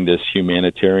forcing this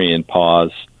humanitarian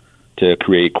pause to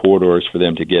create corridors for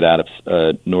them to get out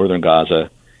of northern Gaza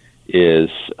is,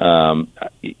 I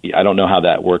don't know how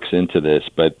that works into this,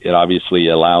 but it obviously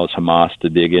allows Hamas to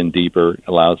dig in deeper,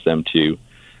 allows them to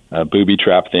booby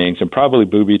trap things, and probably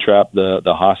booby trap the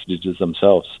hostages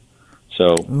themselves.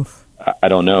 So I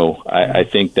don't know. I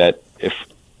think that if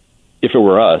it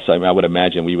were us, I would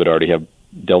imagine we would already have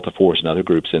Delta Force and other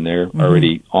groups in there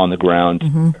already on the ground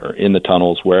or in the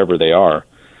tunnels, wherever they are,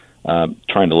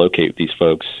 trying to locate these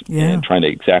folks and trying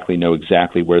to know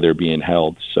exactly where they're being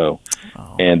held. So,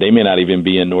 and they may not even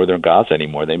be in northern Gaza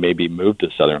anymore. They may be moved to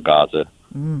southern Gaza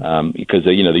because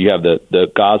you have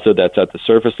the Gaza that's at the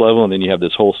surface level, and then you have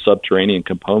this whole subterranean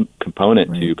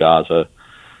component to Gaza.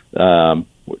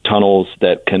 Tunnels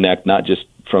that connect not just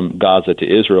from Gaza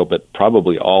to Israel, but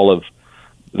probably all of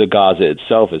the Gaza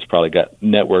itself has probably got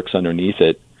networks underneath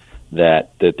it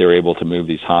that they're able to move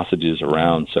these hostages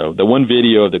around. So the one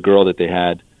video of the girl that they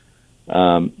had,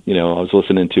 I was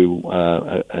listening to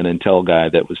an intel guy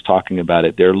that was talking about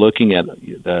it. They're looking at,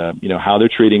 how they're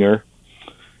treating her.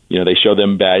 They show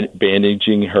them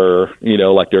bandaging her,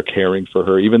 like they're caring for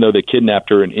her, even though they kidnapped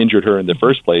her and injured her in the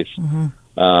first place.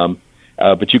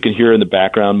 But you can hear in the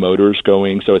background motors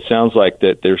going, so it sounds like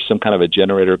that there's some kind of a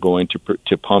generator going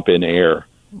to pump in air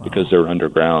because they're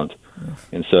underground.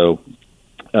 And so,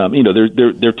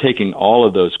 they're taking all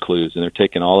of those clues, and they're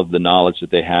taking all of the knowledge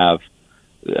that they have,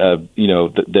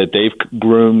 that they've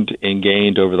groomed and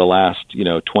gained over the last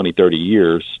 20, 30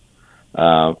 years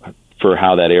for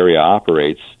how that area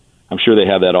operates. I'm sure they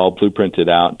have that all blueprinted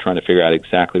out, trying to figure out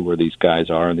exactly where these guys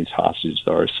are and these hostages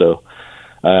are. So.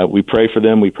 We pray for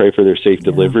them. We pray for their safe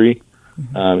delivery,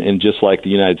 and just like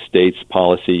the United States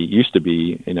policy used to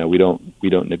be, we don't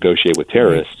negotiate with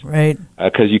terrorists, right?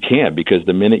 Because you can't. Because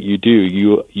the minute you do,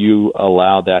 you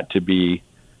allow that to be.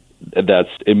 That's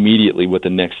immediately what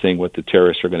the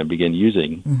terrorists are going to begin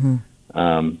using,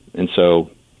 and so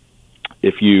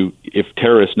if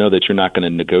terrorists know that you're not going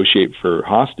to negotiate for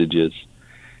hostages,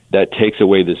 that takes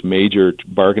away this major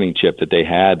bargaining chip that they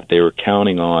had, that they were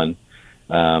counting on.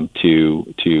 To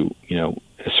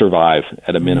survive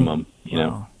at a minimum,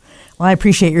 Well, I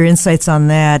appreciate your insights on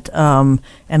that. And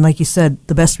like you said,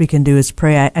 the best we can do is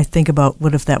pray. I think about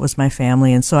what if that was my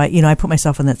family, and so I put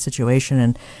myself in that situation,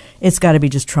 and it's got to be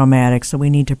just traumatic. So we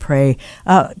need to pray.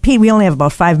 Pete, we only have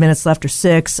about 5 minutes left or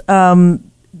 6.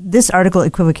 This article,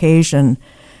 equivocation.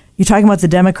 You're talking about the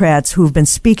Democrats who've been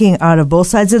speaking out of both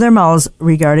sides of their mouths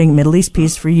regarding Middle East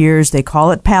peace for years. They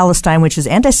call it Palestine, which is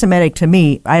anti-Semitic to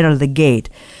me right out of the gate.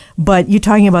 But you're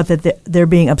talking about that they're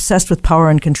being obsessed with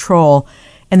power and control.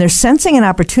 And they're sensing an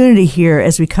opportunity here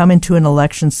as we come into an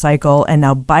election cycle. And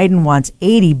now Biden wants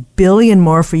 $80 billion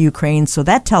more for Ukraine. So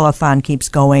that telethon keeps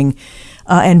going,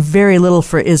 and very little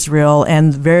for Israel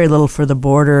and very little for the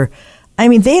border. I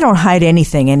mean, they don't hide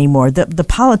anything anymore. The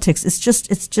politics, it's just,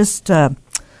 I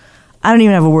don't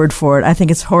even have a word for it. I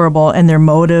think it's horrible. And their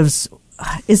motives,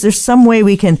 is there some way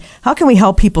how can we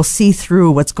help people see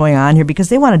through what's going on here? Because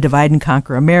they want to divide and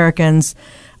conquer Americans.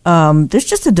 There's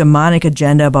just a demonic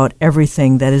agenda about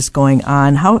everything that is going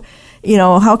on. How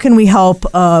can we help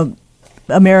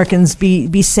Americans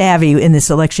be savvy in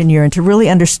this election year and to really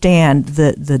understand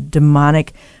the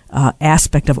demonic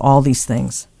aspect of all these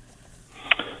things?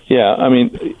 Yeah, I mean,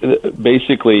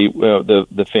 basically,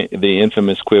 the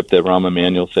infamous quip that Rahm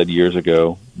Emanuel said years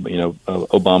ago,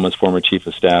 Obama's former chief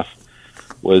of staff,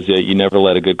 was you never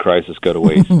let a good crisis go to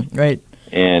waste. Right.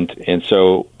 And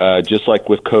so just like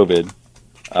with COVID,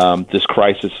 this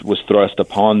crisis was thrust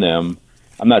upon them.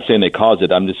 I'm not saying they caused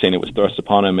it. I'm just saying it was thrust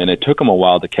upon them, and it took them a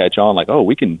while to catch on. Like,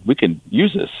 we can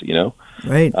use this,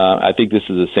 Right. I think this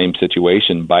is the same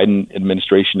situation. Biden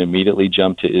administration immediately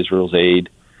jumped to Israel's aid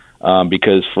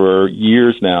because for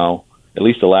years now, at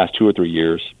least the last 2 or 3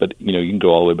 years, but you can go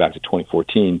all the way back to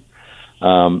 2014.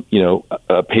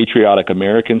 Patriotic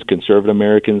Americans, conservative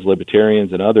Americans,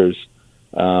 libertarians, and others.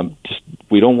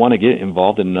 We don't want to get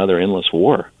involved in another endless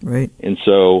war. Right. And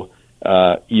so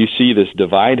you see this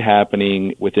divide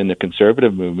happening within the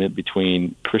conservative movement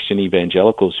between Christian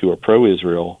evangelicals who are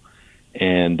pro-Israel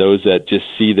and those that just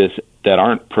see this, that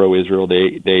aren't pro-Israel.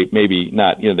 They maybe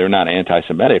not, they're not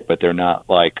anti-Semitic, but they're not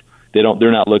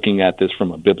they're not looking at this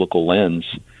from a biblical lens.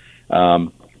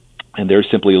 And they're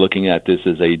simply looking at this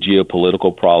as a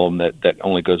geopolitical problem that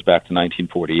only goes back to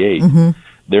 1948. Mm-hmm.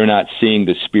 They're not seeing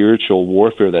the spiritual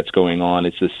warfare that's going on.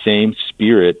 It's the same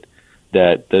spirit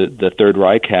that the Third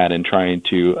Reich had in trying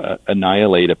to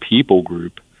annihilate a people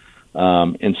group.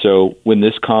 And so when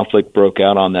this conflict broke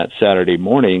out on that Saturday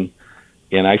morning,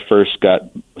 and I first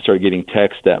started getting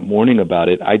texts that morning about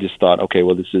it, I just thought, okay,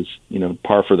 well, this is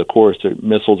par for the course. The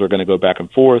missiles are going to go back and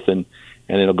forth, and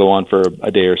it'll go on for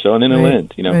a day or so, and then it'll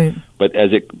end. Right. But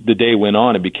as the day went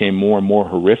on, it became more and more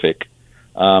horrific.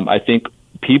 I think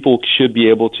people should be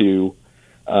able to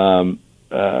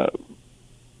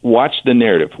watch the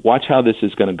narrative, watch how this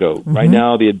is going to go. Mm-hmm. Right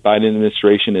now, the Biden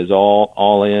administration is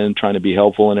all in, trying to be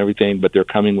helpful and everything, but they're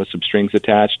coming with some strings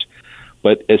attached.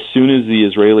 But as soon as the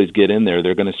Israelis get in there,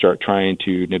 they're going to start trying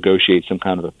to negotiate some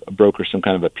kind of broker some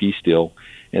kind of a peace deal.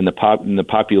 And the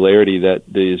popularity that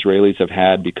the Israelis have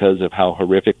had because of how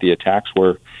horrific the attacks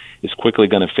were is quickly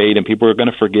going to fade, and people are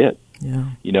going to forget. Yeah.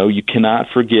 You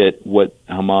cannot forget what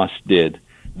Hamas did.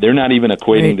 They're not even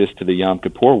equating this to the Yom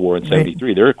Kippur War in 73.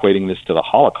 Right. They're equating this to the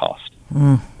Holocaust.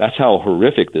 That's how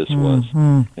horrific this was.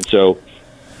 And so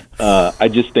I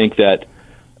just think that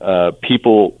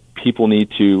people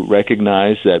need to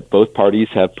recognize that both parties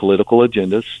have political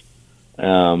agendas,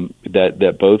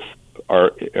 that both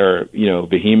are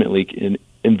vehemently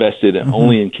invested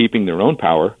only in keeping their own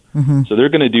power. Mm-hmm. So they're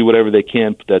going to do whatever they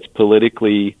can that's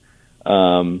politically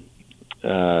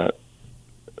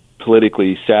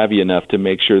savvy enough to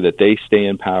make sure that they stay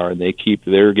in power and they keep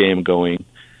their game going.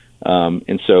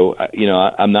 And so,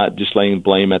 I'm not just laying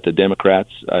blame at the Democrats.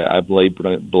 I lay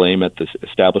blame at the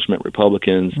establishment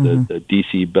Republicans, the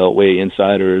D.C. Beltway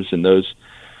insiders, and those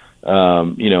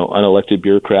unelected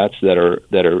bureaucrats that are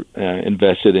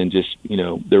invested in just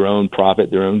their own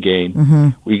profit, their own gain. Mm-hmm.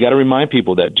 We got to remind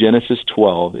people that Genesis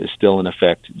 12 is still in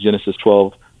effect. Genesis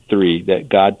 12:3, that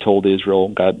God told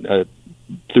Israel,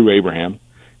 through Abraham,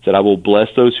 said, "I will bless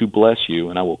those who bless you,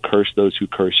 and I will curse those who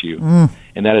curse you."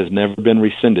 And that has never been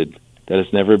rescinded. That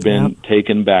has never been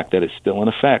taken back. That is still in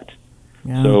effect.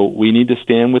 Yeah. So we need to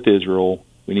stand with Israel.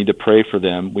 We need to pray for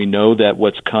them. We know that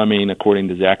what's coming, according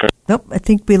to Zechariah. Nope, I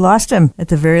think we lost him at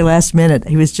the very last minute.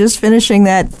 He was just finishing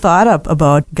that thought up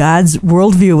about God's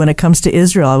worldview when it comes to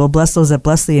Israel. I will bless those that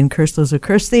bless thee and curse those who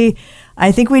curse thee.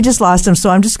 I think we just lost him, so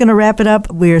I'm just going to wrap it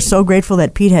up. We are so grateful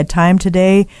that Pete had time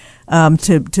today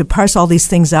to parse all these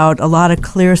things out, a lot of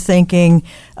clear thinking.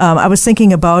 I was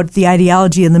thinking about the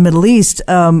ideology in the Middle East.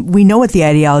 We know what the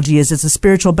ideology is. It's a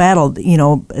spiritual battle,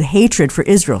 hatred for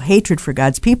Israel, hatred for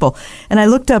God's people. And I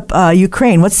looked up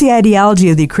Ukraine. What's the ideology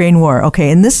of the Ukraine war? Okay,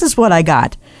 and this is what I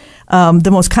got. The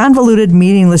most convoluted,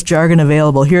 meaningless jargon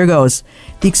available. Here goes.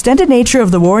 The extended nature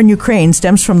of the war in Ukraine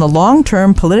stems from the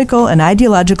long-term political and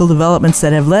ideological developments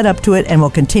that have led up to it and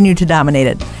will continue to dominate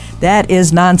it. That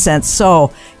is nonsense.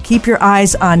 So keep your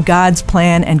eyes on God's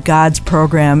plan and God's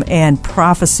program and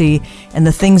prophecy and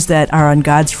the things that are on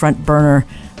God's front burner.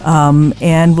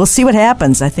 And we'll see what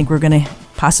happens. I think we're going to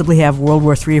possibly have World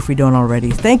War III if we don't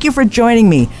already. Thank you for joining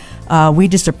me We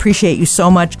just appreciate you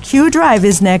so much. Q Drive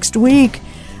is next week.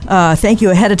 Thank you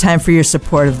ahead of time for your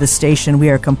support of the station. We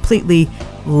are completely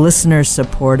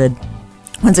listener-supported.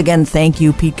 Once again, thank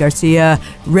you, Pete Garcia,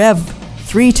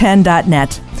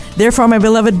 Rev310.net. Therefore, my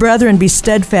beloved brethren, be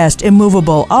steadfast,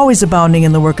 immovable, always abounding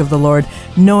in the work of the Lord,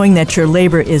 knowing that your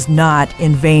labor is not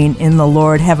in vain in the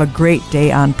Lord. Have a great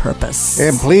day on purpose.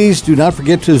 And please do not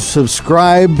forget to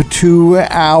subscribe to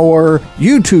our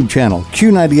YouTube channel,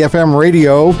 Q90 FM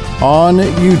Radio on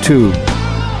YouTube.